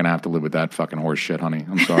promise you're not going to have to live with that fucking horse shit, honey.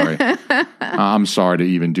 I'm sorry. I'm sorry to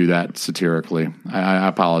even do that satirically. I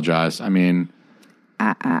apologize. I mean...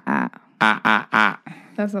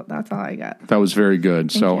 That's all I got. That was very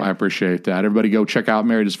good. Thank you. I appreciate that. Everybody go check out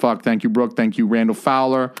Married as Fuck. Thank you, Brooke. Thank you, Randall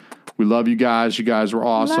Fowler. We love you guys. You guys were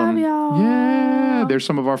awesome. Love y'all. Yeah, there's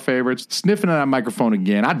some of our favorites. Sniffing at that microphone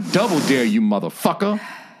again. I double dare you, motherfucker.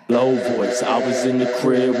 Low voice, I was in the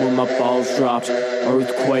crib when my balls dropped.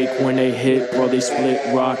 Earthquake when they hit, bro, they split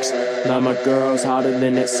rocks. Now my girl's hotter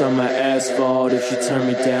than that summer asphalt. If she turn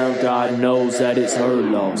me down, God knows that it's her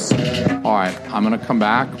loss. All right, I'm going to come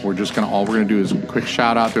back. All we're going to do is a quick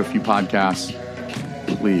shout out to a few podcasts.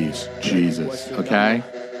 Please, Jesus, okay?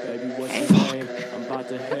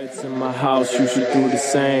 In my house, you should do the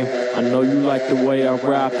same. I know you like the way I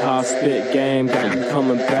rap, how I spit game. Got you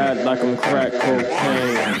coming bad like I'm crack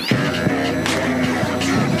cocaine.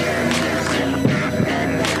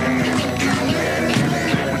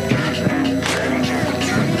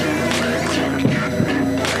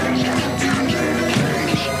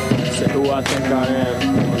 Say who I think I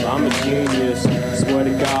am. Well, I'm a genius. Swear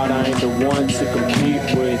to God, I ain't the one to compete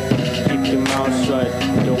with. Keep your mouth shut.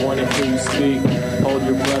 Don't wanna hear you speak. Hold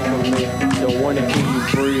your breath on me. Don't wanna hear you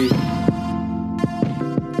breathe.